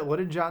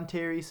did John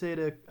Terry say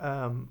to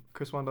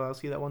Chris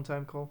Wondolowski that one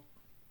time, Cole?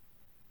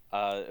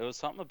 It was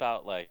something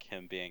about like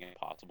him being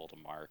impossible to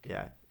mark.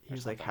 Yeah, he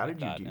was like, "How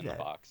did you do in that?"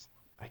 The box.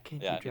 I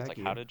can't Yeah, keep he's track like,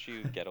 of "How you. did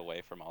you get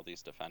away from all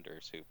these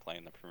defenders who play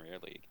in the Premier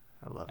League?"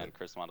 I love And it.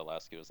 Chris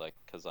Wondolowski was like,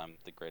 "Because I'm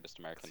the greatest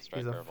American He's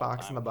striker a of all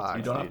fox in time." the box.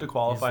 You don't have to dude.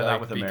 qualify He's that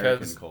like, with American,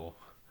 because- Cole.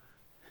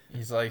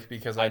 He's like,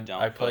 because I I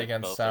don't, play but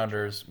against both are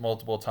Sounders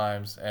multiple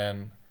times,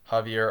 and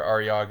Javier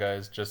Arriaga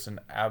is just an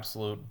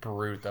absolute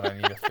brute that I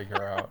need to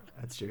figure out.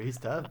 That's true. He's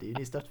tough, dude.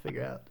 He's tough to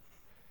figure out.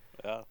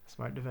 Yeah.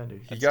 Smart defender.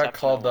 He It's got tough to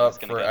called know when up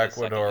he's gonna for get his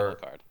second yellow Ecuador,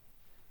 card.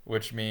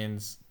 which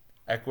means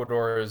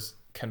Ecuador is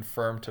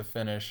confirmed to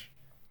finish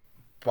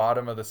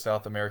bottom of the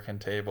South American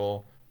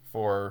table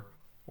for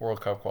World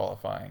Cup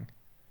qualifying,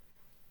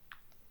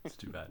 It's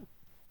too bad.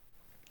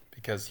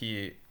 because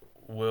he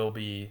will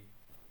be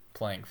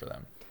playing for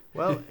them.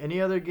 Well, any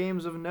other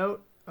games of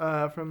note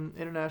from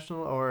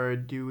international, or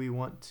do we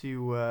want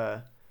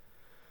to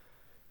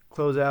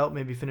close out?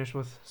 Maybe finish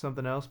with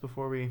something else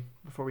before we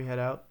head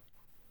out.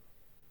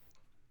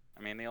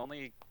 I mean, the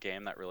only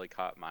game that really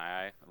caught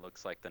my eye, it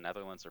looks like the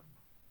Netherlands are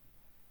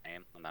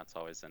playing, and that's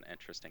always an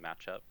interesting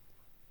matchup.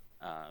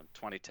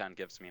 2010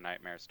 gives me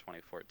nightmares.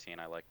 2014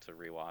 I like to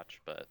rewatch,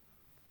 but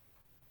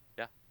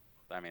yeah,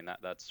 I mean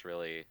that's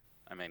really.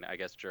 I mean, I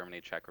guess Germany,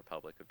 Czech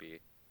Republic would be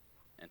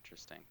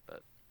interesting,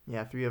 but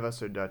Yeah, 3 of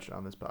us are Dutch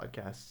on this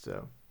podcast,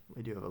 so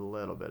we do have a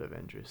little bit of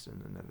interest in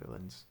the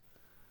Netherlands.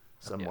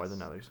 Some more Yes.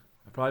 than others.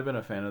 I've probably been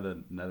a fan of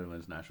the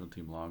Netherlands national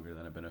team longer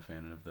than I've been a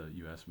fan of the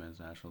U.S. men's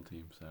national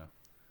team. So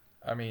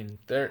I mean,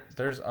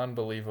 there's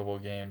unbelievable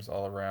games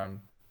all around.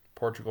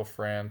 Portugal,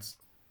 France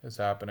is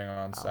happening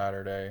on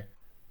Saturday.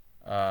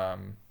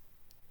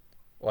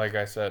 Like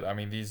I said, I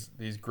mean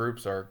these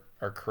groups are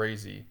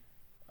crazy.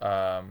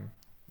 Let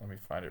me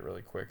find it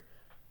really quick.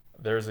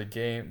 There's a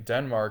game.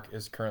 Denmark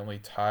is currently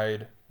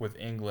tied with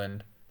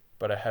England,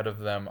 but ahead of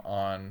them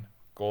on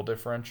goal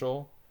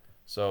differential.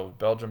 So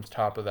Belgium's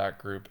top of that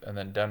group, and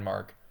then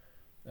Denmark,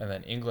 and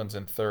then England's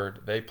in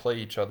third. They play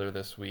each other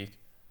this week.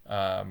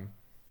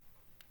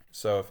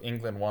 So if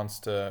England wants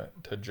to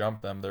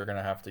jump them, they're going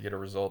to have to get a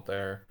result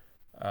there.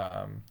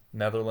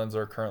 Netherlands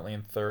are currently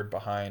in third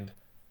behind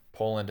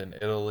Poland and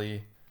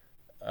Italy.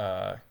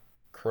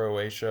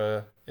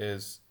 Croatia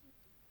is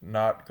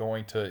not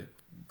going to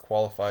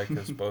qualify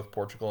because both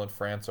Portugal and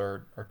France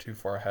are too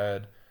far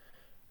ahead.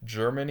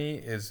 Germany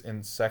is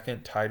in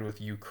second, tied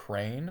with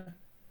Ukraine.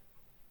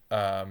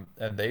 And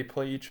they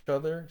play each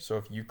other. So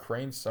if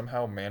Ukraine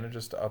somehow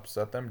manages to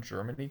upset them,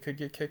 Germany could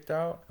get kicked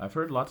out. I've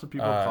heard lots of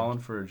people calling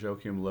for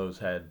Joachim Löw's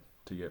head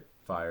to get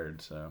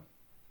fired. So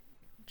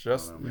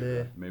just,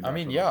 maybe I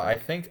mean, yeah, I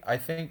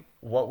think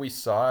what we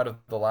saw out of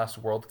the last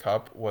World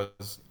Cup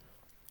was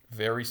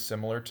very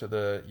similar to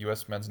the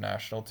U.S. men's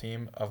national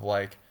team of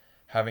like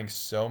having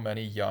so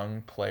many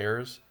young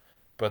players,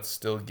 but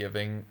still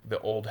giving the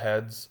old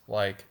heads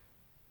like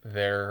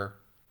their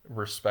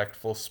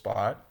respectful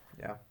spot.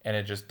 Yeah. And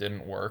it just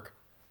didn't work.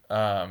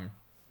 And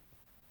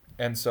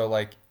so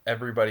like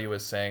everybody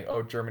was saying,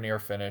 "Oh, Germany are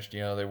finished.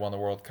 You know, they won the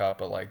World Cup,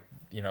 but like,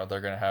 you know,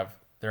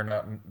 they're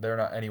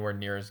not anywhere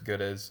near as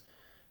good as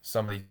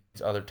some of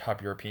these other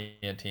top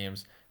European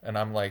teams." And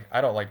I'm like,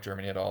 I don't like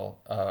Germany at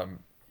all.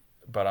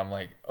 But I'm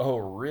like, "Oh,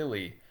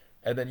 really?"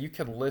 And then you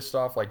can list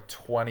off like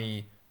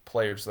 20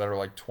 players that are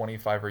like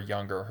 25 or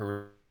younger who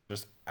are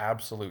just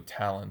absolute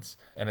talents,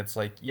 and it's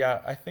like,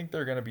 yeah, I think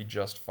they're gonna be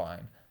just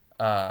fine.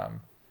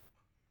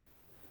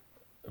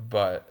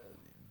 But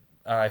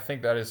I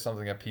think that is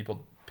something that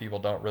people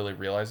don't really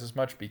realize as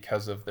much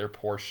because of their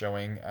poor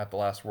showing at the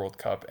last World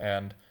Cup,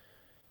 and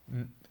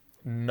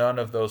none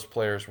of those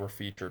players were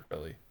featured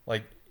really.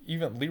 Like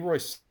even Leroy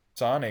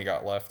Sané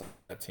got left off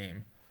that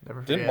team.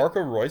 Never forget. Didn't Marco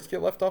Reus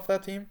get left off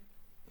that team?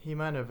 He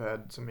might have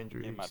had some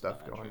injury He might stuff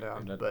have been going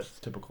injured. down, That's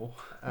but typical.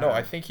 No,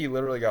 I think he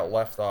literally got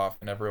left off,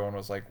 and everyone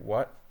was like,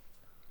 "What?"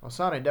 well,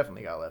 Sane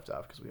definitely got left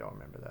off because we all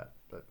remember that.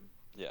 But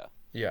Yeah.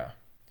 Yeah.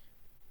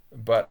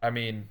 But I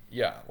mean,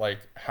 yeah, like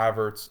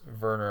Havertz,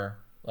 Werner,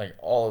 like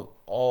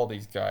all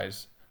these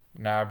guys,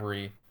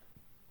 Gnabry,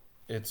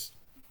 it's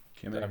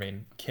Kimmich. I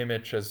mean,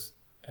 Kimmich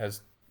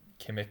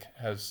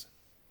has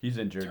He's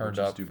injured, turned which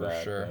is up too for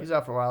bad, sure. but he's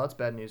out for a while. That's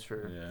bad news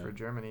for Yeah.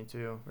 Germany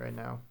too right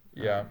now.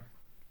 yeah.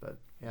 But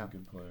he's yeah. a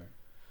good player.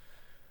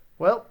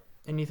 Well,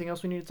 anything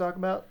else we need to talk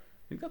about?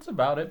 I think that's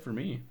about it for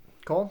me.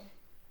 Cole,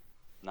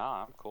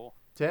 Nah, I'm cool.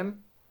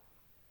 Tim.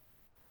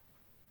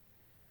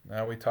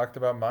 Now we talked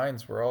about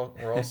mines. We're all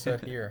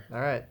set here.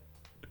 All right,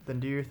 then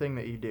do your thing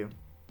that you do.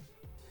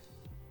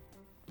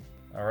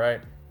 All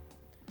right.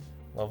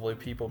 Lovely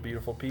people,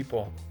 beautiful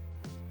people.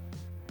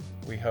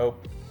 We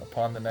hope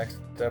upon the next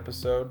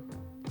episode,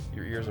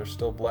 your ears are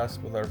still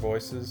blessed with our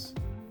voices,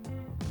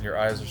 and your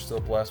eyes are still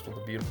blessed with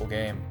a beautiful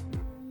game.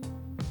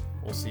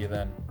 We'll see you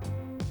then.